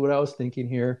exactly what I was thinking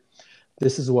here.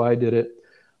 This is why I did it.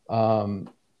 And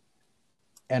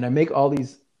I make all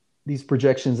these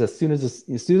projections as soon as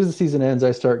the season ends.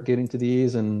 I start getting to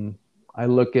these, and I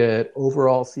look at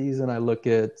overall season. I look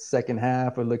at second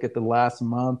half. I look at the last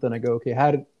month, and I go, okay,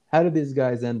 how did these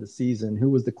guys end the season? Who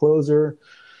was the closer?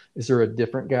 Is there a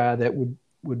different guy that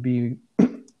would be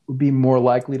more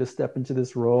likely to step into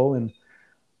this role? And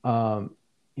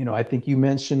I think you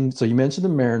mentioned the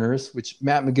Mariners, which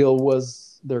Matt Magill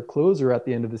was their closer at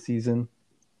the end of the season,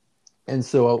 and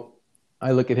so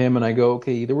I look at him and I go,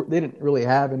 okay, they didn't really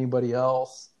have anybody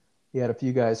else. He had a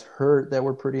few guys hurt that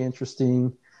were pretty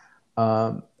interesting.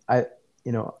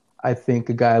 I think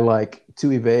a guy like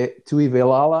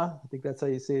Tuivelola, I think that's how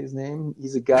you say his name.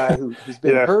 He's a guy who's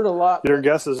been hurt a lot. Your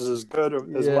guess is as good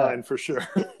as mine for sure.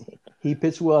 He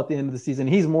pitched well at the end of the season.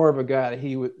 He's more of a guy that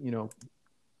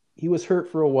he was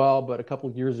hurt for a while, but a couple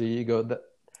of years ago,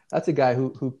 that's a guy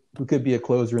who could be a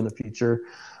closer in the future.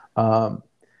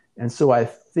 And so I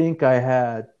think I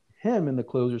had him in the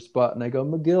closer spot, and I go,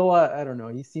 Magill, I don't know.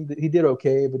 He did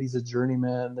okay, but he's a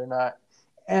journeyman. They're not.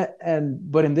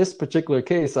 But in this particular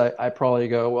case, I probably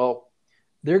go, well,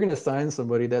 they're going to sign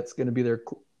somebody that's going to be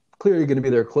clearly going to be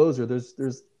their closer.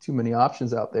 There's too many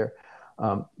options out there.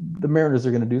 The Mariners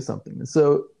are going to do something. And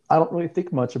so I don't really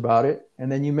think much about it.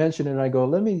 And then you mention it, and I go,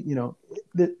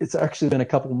 it's actually been a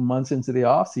couple of months into the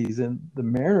off season. The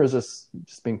Mariners have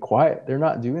just been quiet. They're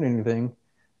not doing anything.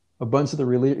 A bunch of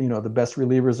the best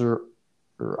relievers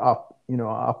are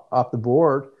off the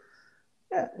board.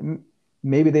 Yeah,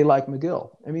 maybe they like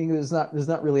Magill. I mean, there's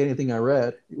not really anything I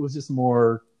read. It was just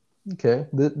more, okay,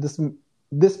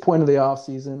 this point of the off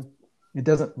season, it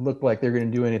doesn't look like they're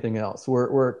going to do anything else.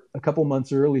 Where a couple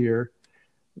months earlier,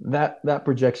 that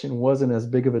projection wasn't as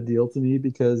big of a deal to me,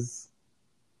 because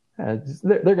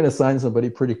they're going to sign somebody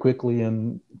pretty quickly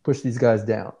and push these guys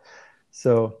down.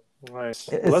 So nice.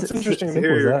 Well, that's interesting to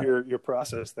hear your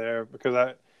process there,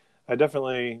 because I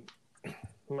definitely,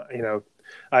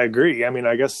 I agree. I mean,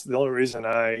 I guess the only reason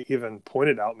I even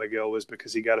pointed out Magill was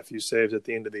because he got a few saves at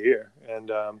the end of the year.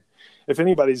 And if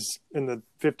anybody's in the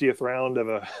 50th round of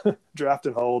a draft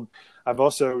and hold, I've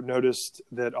also noticed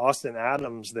that Austin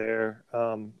Adams there,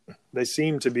 they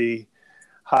seem to be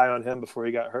high on him before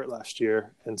he got hurt last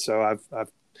year. And so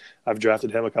I've I've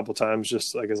drafted him a couple times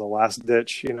just like as a last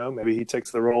ditch. Maybe he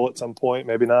takes the role at some point,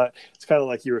 maybe not. It's kind of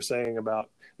like you were saying about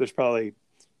there's probably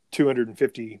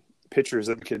 250 pitchers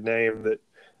that we could name that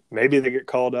maybe they get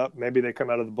called up, maybe they come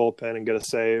out of the bullpen and get a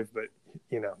save, but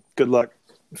good luck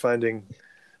finding,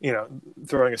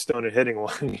 throwing a stone and hitting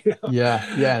one.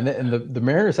 Yeah, and the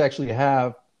Mariners actually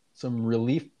have some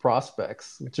relief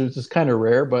prospects, which is just kind of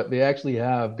rare, but they actually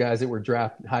have guys that were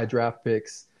high draft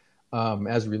picks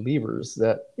as relievers.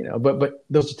 That but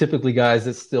those are typically guys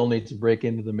that still need to break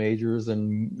into the majors,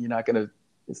 and you're not gonna.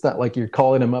 It's not like you're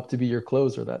calling them up to be your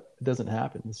closer. That it doesn't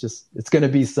happen. It's going to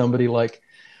be somebody like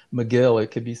McGill. It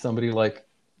could be somebody like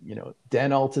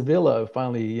Dan Altavilla.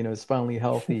 Finally, is finally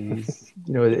healthy. He's,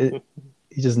 you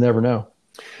just never know.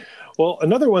 Well,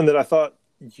 another one that I thought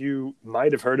you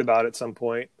might have heard about at some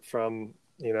point from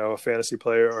a fantasy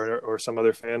player or some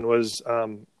other fan was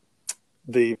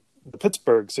the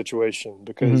Pittsburgh situation,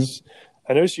 because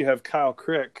I noticed you have Kyle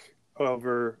Crick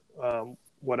over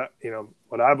what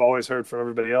I've always heard from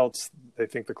everybody else. They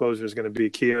think the closer is going to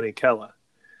be Keone Kela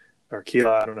or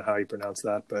Kela. I don't know how you pronounce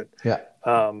that, but yeah.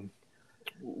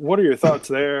 What are your thoughts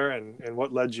there, and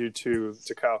what led you to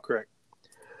Kyle Crick?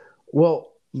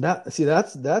 Well, that's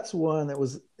one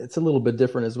it's a little bit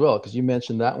different as well, because you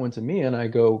mentioned that one to me, and I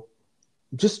go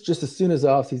just as soon as the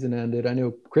offseason ended, I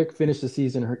knew Crick finished the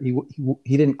season.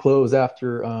 He didn't close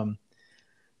after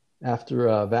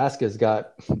Vasquez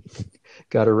got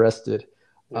arrested.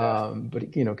 Yeah.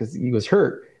 But because he was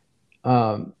hurt.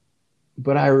 But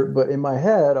in my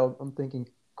head, I'm thinking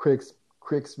Crick's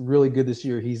really good this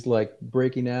year. He's like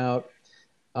breaking out.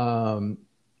 You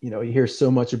hear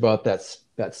so much about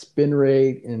that spin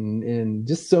rate and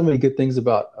just so many good things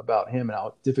about him and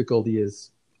how difficult he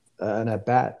is and at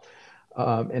bat.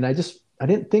 And I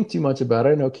didn't think too much about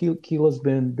it. I know Keela's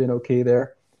been okay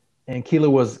there, and Keela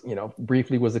was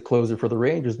briefly was a closer for the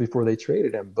Rangers before they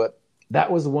traded him, but that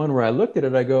was the one where I looked at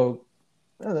it. I go,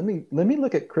 oh, let me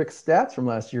look at Crick's stats from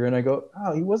last year, and I go,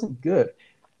 oh, he wasn't good.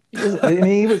 He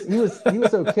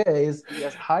was okay. He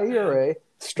has high ERA,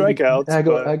 strikeouts. I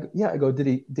go,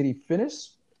 did he finish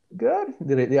good?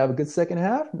 Did he have a good second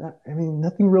half?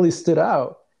 Nothing really stood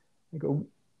out. I go,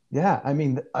 yeah.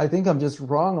 I think I'm just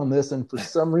wrong on this, and for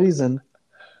some reason,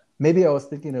 maybe I was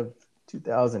thinking of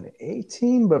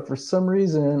 2018, but for some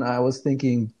reason I was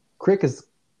thinking Crick is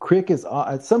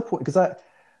at some point, because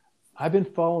I've been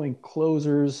following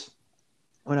closers.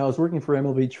 When I was working for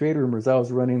MLB Trade Rumors, I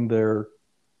was running their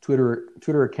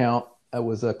Twitter account that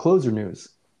was Closer News,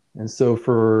 and so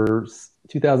for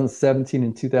 2017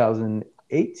 and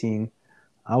 2018,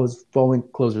 I was following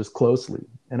closers closely,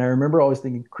 and I remember always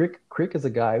thinking Crick is a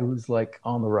guy who's like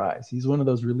on the rise. He's one of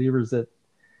those relievers that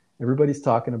everybody's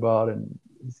talking about, and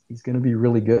he's going to be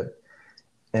really good.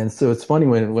 And so it's funny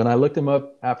when I looked him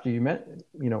up after you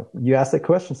asked that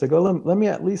question. So I go, let me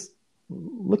at least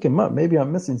look him up. Maybe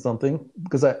I'm missing something,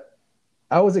 because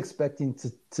I was expecting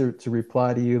to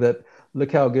reply to you that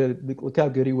look how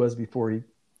good he was before he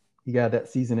got that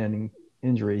season-ending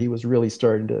injury. He was really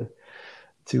starting to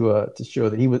show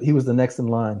that he was the next in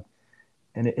line,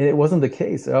 and it wasn't the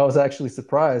case. I was actually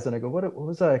surprised, and I go, what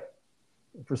was I?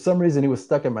 For some reason, he was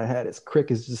stuck in my head. As Crick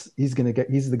he's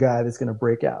the guy that's going to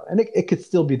break out, and it could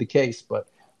still be the case, but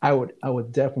I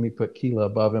would definitely put Keela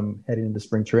above him heading into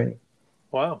spring training.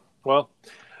 Wow. Well,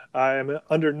 I am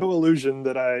under no illusion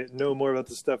that I know more about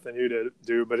this stuff than you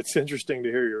do, but it's interesting to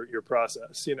hear your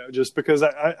process. Just because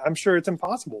I'm sure it's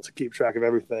impossible to keep track of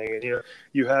everything, and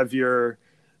you have your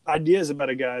ideas about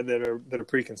a guy that are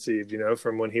preconceived.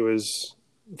 From when he was.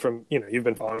 You've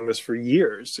been following this for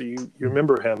years, so you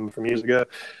remember him from years ago,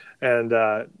 and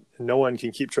no one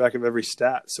can keep track of every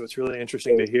stat. So it's really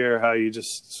interesting to hear how you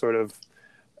just sort of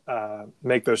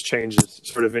make those changes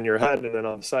sort of in your head and then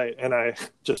on the site. And I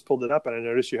just pulled it up, and I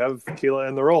noticed you have Keela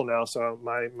in the role now, so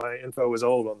my info was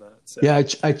old on that. So. Yeah,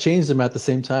 I changed them at the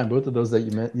same time. Both of those that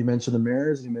you mentioned the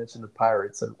Mariners, you mentioned the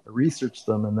Pirates. I researched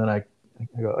them, and then I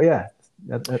go, oh yeah,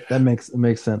 that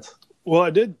makes sense. Well,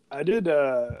 I did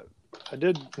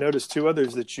notice two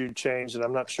others that you changed, and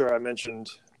I'm not sure I mentioned.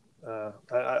 I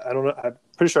don't know. I'm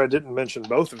pretty sure I didn't mention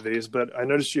both of these, but I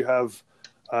noticed you have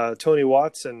Tony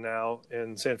Watson now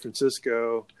in San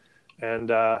Francisco, and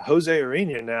Jose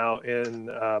Urena now in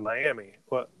Miami.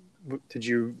 What did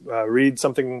you read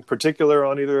something particular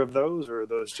on either of those, or are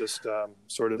those just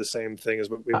sort of the same thing as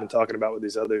what we've been talking about with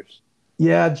these others?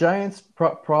 Yeah, Giants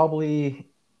probably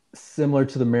similar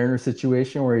to the Mariners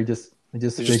situation, where I just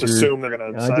assume they're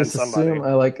going to sign somebody.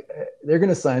 They're going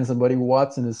to sign somebody.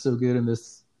 Watson is so good in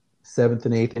this 7th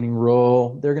and 8th inning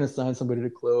role. They're going to sign somebody to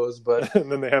close, but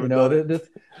and then they haven't done it.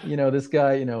 This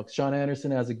guy, Sean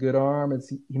Anderson has a good arm.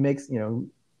 He makes,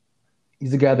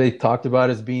 he's a guy they talked about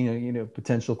as being a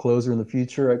potential closer in the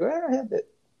future. I go,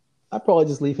 I'd probably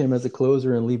just leave him as a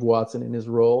closer and leave Watson in his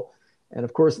role. And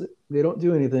of course, they don't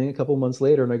do anything a couple months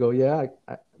later, and I go, yeah,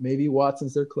 maybe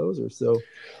Watson's their closer. So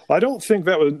I don't think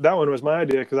that one was my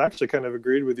idea, because I actually kind of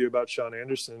agreed with you about Sean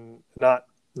Anderson.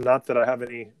 Not that I have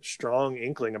any strong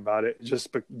inkling about it,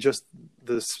 just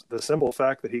the simple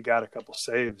fact that he got a couple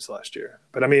saves last year.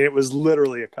 But I mean, it was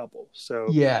literally a couple. So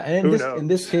yeah, and in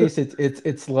this case,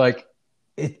 it's like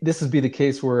this would be the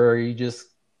case where he just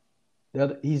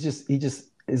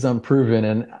is unproven,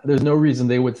 and there's no reason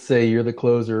they would say you're the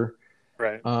closer.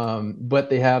 Right.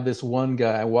 But they have this one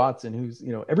guy, Watson, who's,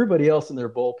 everybody else in their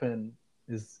bullpen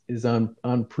is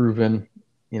unproven.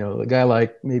 A guy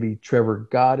like maybe Trevor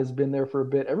Gott has been there for a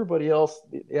bit. Everybody else,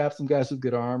 they have some guys with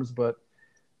good arms, but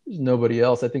there's nobody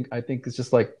else. I think it's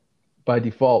just like by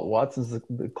default, Watson's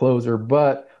the closer,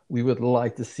 but we would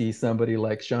like to see somebody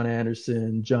like Sean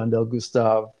Anderson, John Del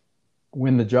Gustave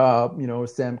win the job.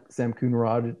 Sam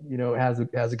Coonrod,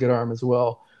 has a good arm as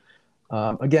well.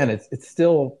 Again, it's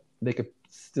still, they could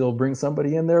still bring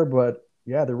somebody in there, but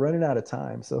yeah, they're running out of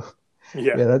time. So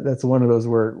yeah, that's one of those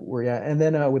where yeah. And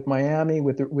then with Miami,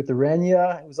 with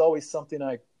Urena, it was always something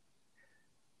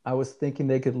I was thinking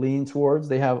they could lean towards.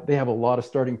 They have a lot of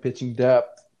starting pitching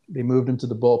depth. They moved him to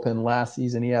the bullpen last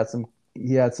season. He had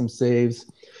some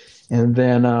saves, and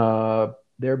then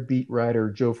their beat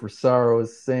writer Joe Frisaro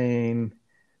is saying,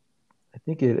 I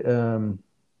think it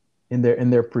in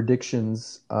their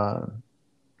predictions.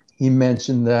 He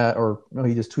mentioned that, or no,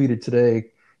 he just tweeted today,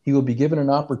 he will be given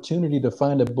an opportunity to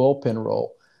find a bullpen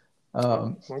role.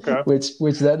 Okay. Which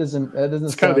that doesn't.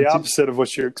 It's kind of the opposite of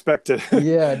what you expected.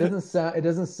 Yeah, it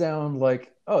doesn't sound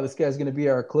like, oh, this guy's going to be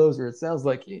our closer. It sounds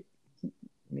like,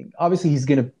 obviously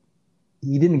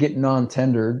he didn't get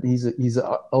non-tendered. He's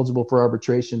eligible for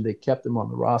arbitration. They kept him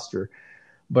on the roster,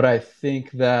 but I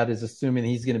think that is assuming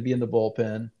he's going to be in the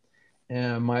bullpen.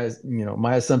 And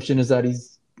my assumption is that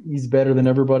he's better than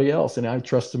everybody else, and I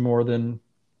trust him more than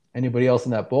anybody else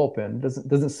in that bullpen.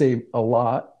 Doesn't say a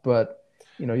lot, but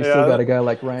you still got a guy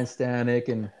like Ryan Stanek,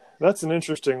 and that's an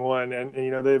interesting one.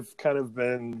 And they've kind of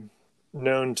been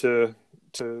known to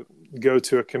go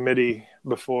to a committee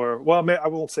before. Well, I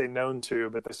won't say known to,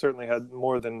 but they certainly had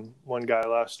more than one guy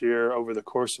last year over the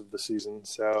course of the season.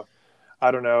 So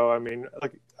I don't know. I mean,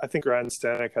 I think Ryan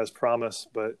Stanek has promise,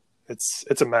 but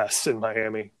it's a mess in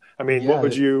Miami. I mean, what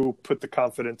would you put the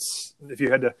confidence, if you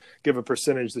had to give a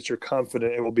percentage that you're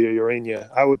confident it will be a Urena?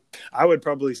 I would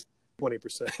probably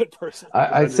 20% personally.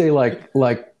 I'd say like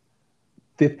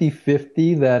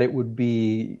 50-50, that it would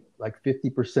be like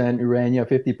 50% Urena,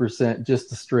 50%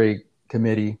 just a straight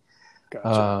committee.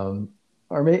 Gotcha.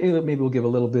 Or maybe we'll give a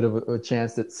little bit of a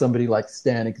chance that somebody like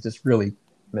Stanek just really,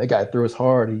 that guy throws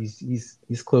hard.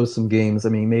 He's closed some games. I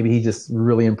mean, maybe he's just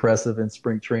really impressive in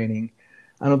spring training.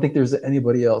 I don't think there's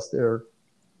anybody else there,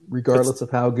 regardless of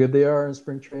how good they are in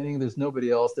spring training. There's nobody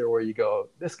else there where you go,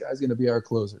 this guy's going to be our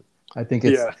closer. I think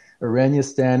it's Urena,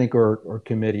 Stanek, or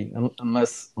committee,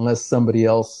 unless somebody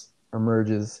else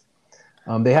emerges.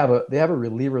 They have a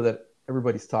reliever that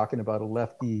everybody's talking about, a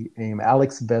lefty named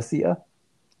Alex Vesia.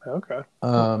 Okay.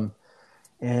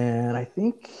 And I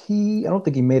don't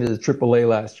think he made it to AAA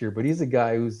last year, but he's a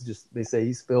guy who's just, they say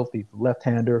he's filthy,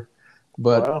 left-hander.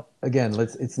 But again,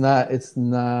 it's not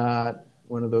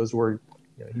one of those where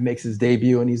he makes his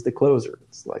debut and he's the closer.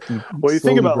 It's like you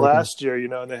think about last year,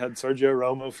 and they had Sergio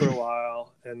Romo for a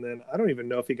while, and then I don't even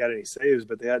know if he got any saves,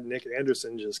 but they had Nick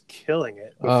Anderson just killing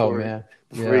it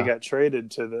before he got traded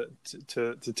to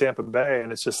Tampa Bay,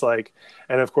 and it's just like,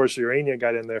 and of course Urena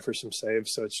got in there for some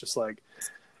saves, so it's just like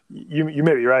you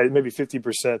may be right, maybe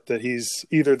 50% that he's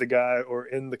either the guy or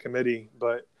in the committee,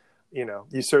 but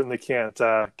you certainly can't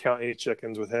count any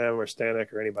chickens with him or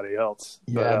Stanek or anybody else.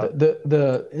 Yeah,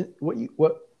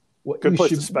 what good you place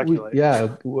should to speculate.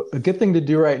 A good thing to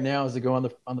do right now is to go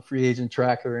on the free agent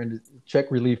tracker and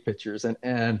check relief pitchers,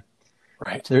 and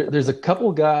right there's a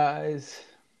couple guys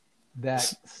that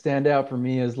stand out for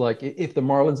me as like, if the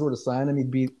Marlins were to sign him,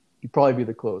 he'd probably be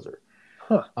the closer.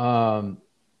 Huh.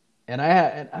 And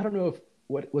I don't know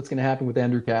what's going to happen with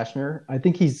Andrew Kashner. I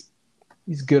think he's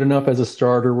good enough as a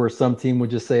starter where some team would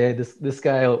just say, hey, this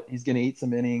guy, he's going to eat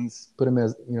some innings, put him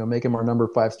as, make him our number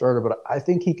 5 starter. But I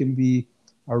think he can be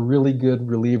a really good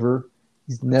reliever.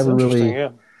 He's never really,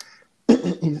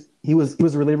 he was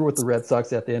a reliever with the Red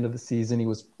Sox at the end of the season. He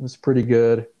was pretty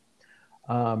good.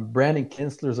 Brandon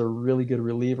Kinsler's a really good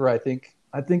reliever. I think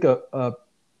a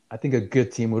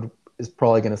good team is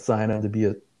probably going to sign him to be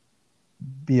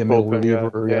a middle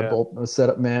reliever, a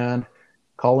setup man.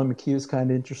 Colin McHugh is kind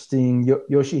of interesting.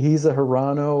 Yoshihisa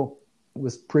Hirano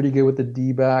was pretty good with the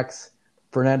D-backs.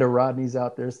 Fernando Rodney's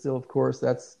out there still, of course.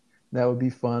 That would be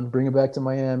fun. Bring him back to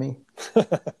Miami.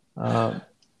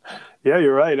 Yeah,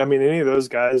 you're right. I mean, any of those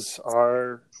guys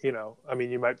are, I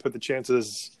mean, you might put the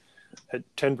chances at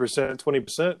 10%,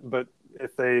 20%, but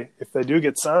if they do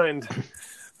get signed,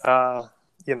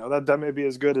 that may be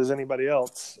as good as anybody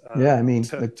else. Yeah, I mean,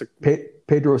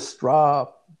 Pedro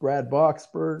Strop, Brad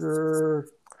Boxberger.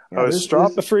 Yeah, is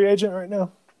Strop a free agent right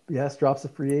now? Yeah, Strop's a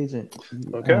free agent.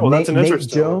 Okay, well, that's an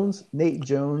interesting one. Nate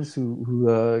Jones,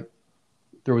 who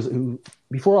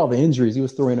before all the injuries, he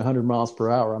was throwing 100 miles per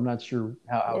hour. I'm not sure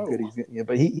how good he's getting,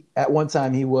 but he at one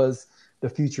time he was the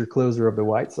future closer of the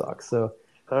White Sox. So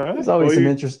there's always some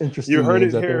interesting. You heard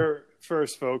it here there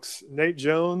first, folks. Nate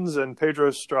Jones and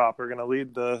Pedro Strop are going to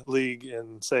lead the league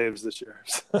in saves this year.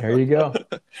 There you go.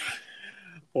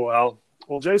 Well,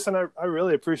 Jason, I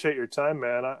really appreciate your time,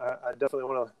 man. I definitely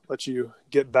want to let you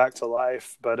get back to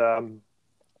life, but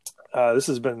this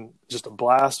has been just a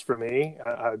blast for me.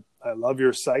 I love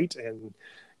your site, and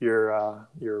your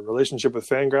relationship with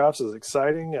Fangraphs is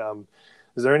exciting.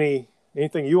 Is there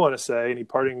anything you want to say? Any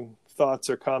parting thoughts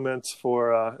or comments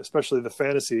for especially the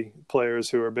fantasy players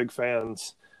who are big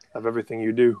fans of everything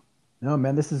you do? No,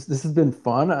 man, this has been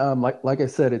fun. Like I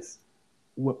said, it's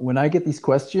when I get these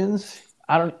questions,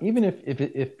 I don't, even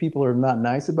if people are not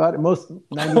nice about it, most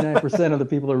 99% of the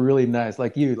people are really nice,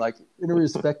 like you, like in a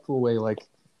respectful way, like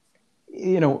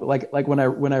when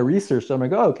I researched, I'm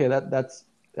like, oh, okay,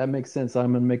 that makes sense.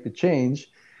 I'm gonna make the change,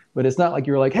 but it's not like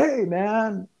you're like, hey,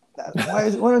 man, why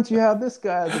don't you have this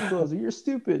guy as a closer? You're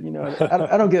stupid.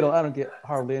 I don't get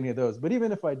hardly any of those. But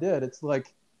even if I did, it's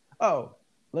like, oh,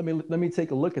 let me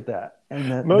take a look at that.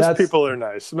 And most people are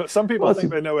nice. Some people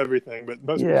think they know everything, but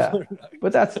most people are nice.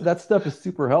 But that stuff is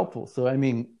super helpful. So I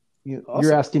mean,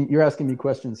 awesome. You're asking me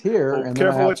questions here. Well, and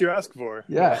careful what you ask for.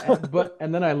 Yeah,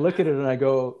 and then I look at it and I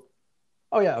go,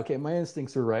 oh yeah, okay, my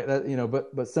instincts are right.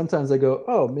 But sometimes I go,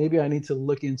 oh, maybe I need to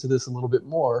look into this a little bit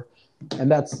more.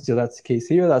 And that's the case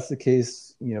here. That's the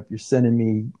case, if you're sending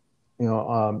me,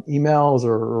 emails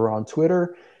or on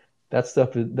Twitter, that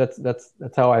stuff that's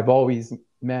how I've always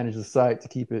managed the site to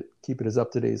keep it as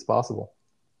up to date as possible.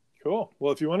 Cool.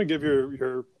 Well, if you want to give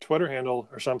your Twitter handle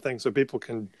or something so people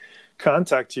can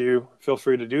contact you, feel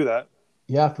free to do that.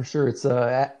 Yeah, for sure. It's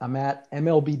I'm at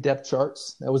MLB Depth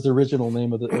Charts. That was the original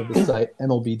name of the site,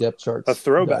 MLB Depth Charts. A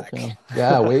throwback.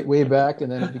 Yeah, way back,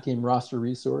 and then it became Roster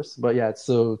Resource. But yeah,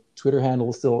 so Twitter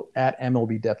handle is still at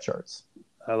MLB Depth Charts.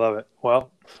 I love it.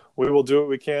 Well, we will do what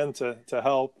we can to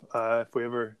help if we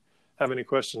ever have any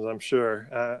questions. I'm sure.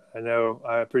 I know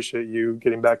I appreciate you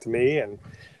getting back to me, and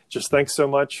just thanks so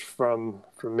much from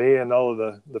me and all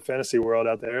of the fantasy world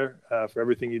out there for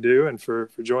everything you do and for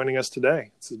joining us today.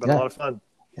 This has been a lot of fun.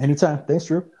 Anytime. Thanks,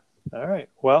 Drew. All right.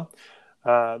 Well,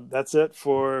 that's it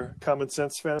for Common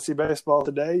Sense Fantasy Baseball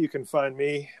today. You can find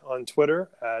me on Twitter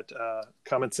at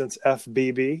Common Sense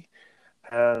FBB.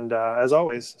 And as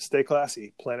always, stay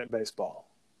classy, Planet Baseball.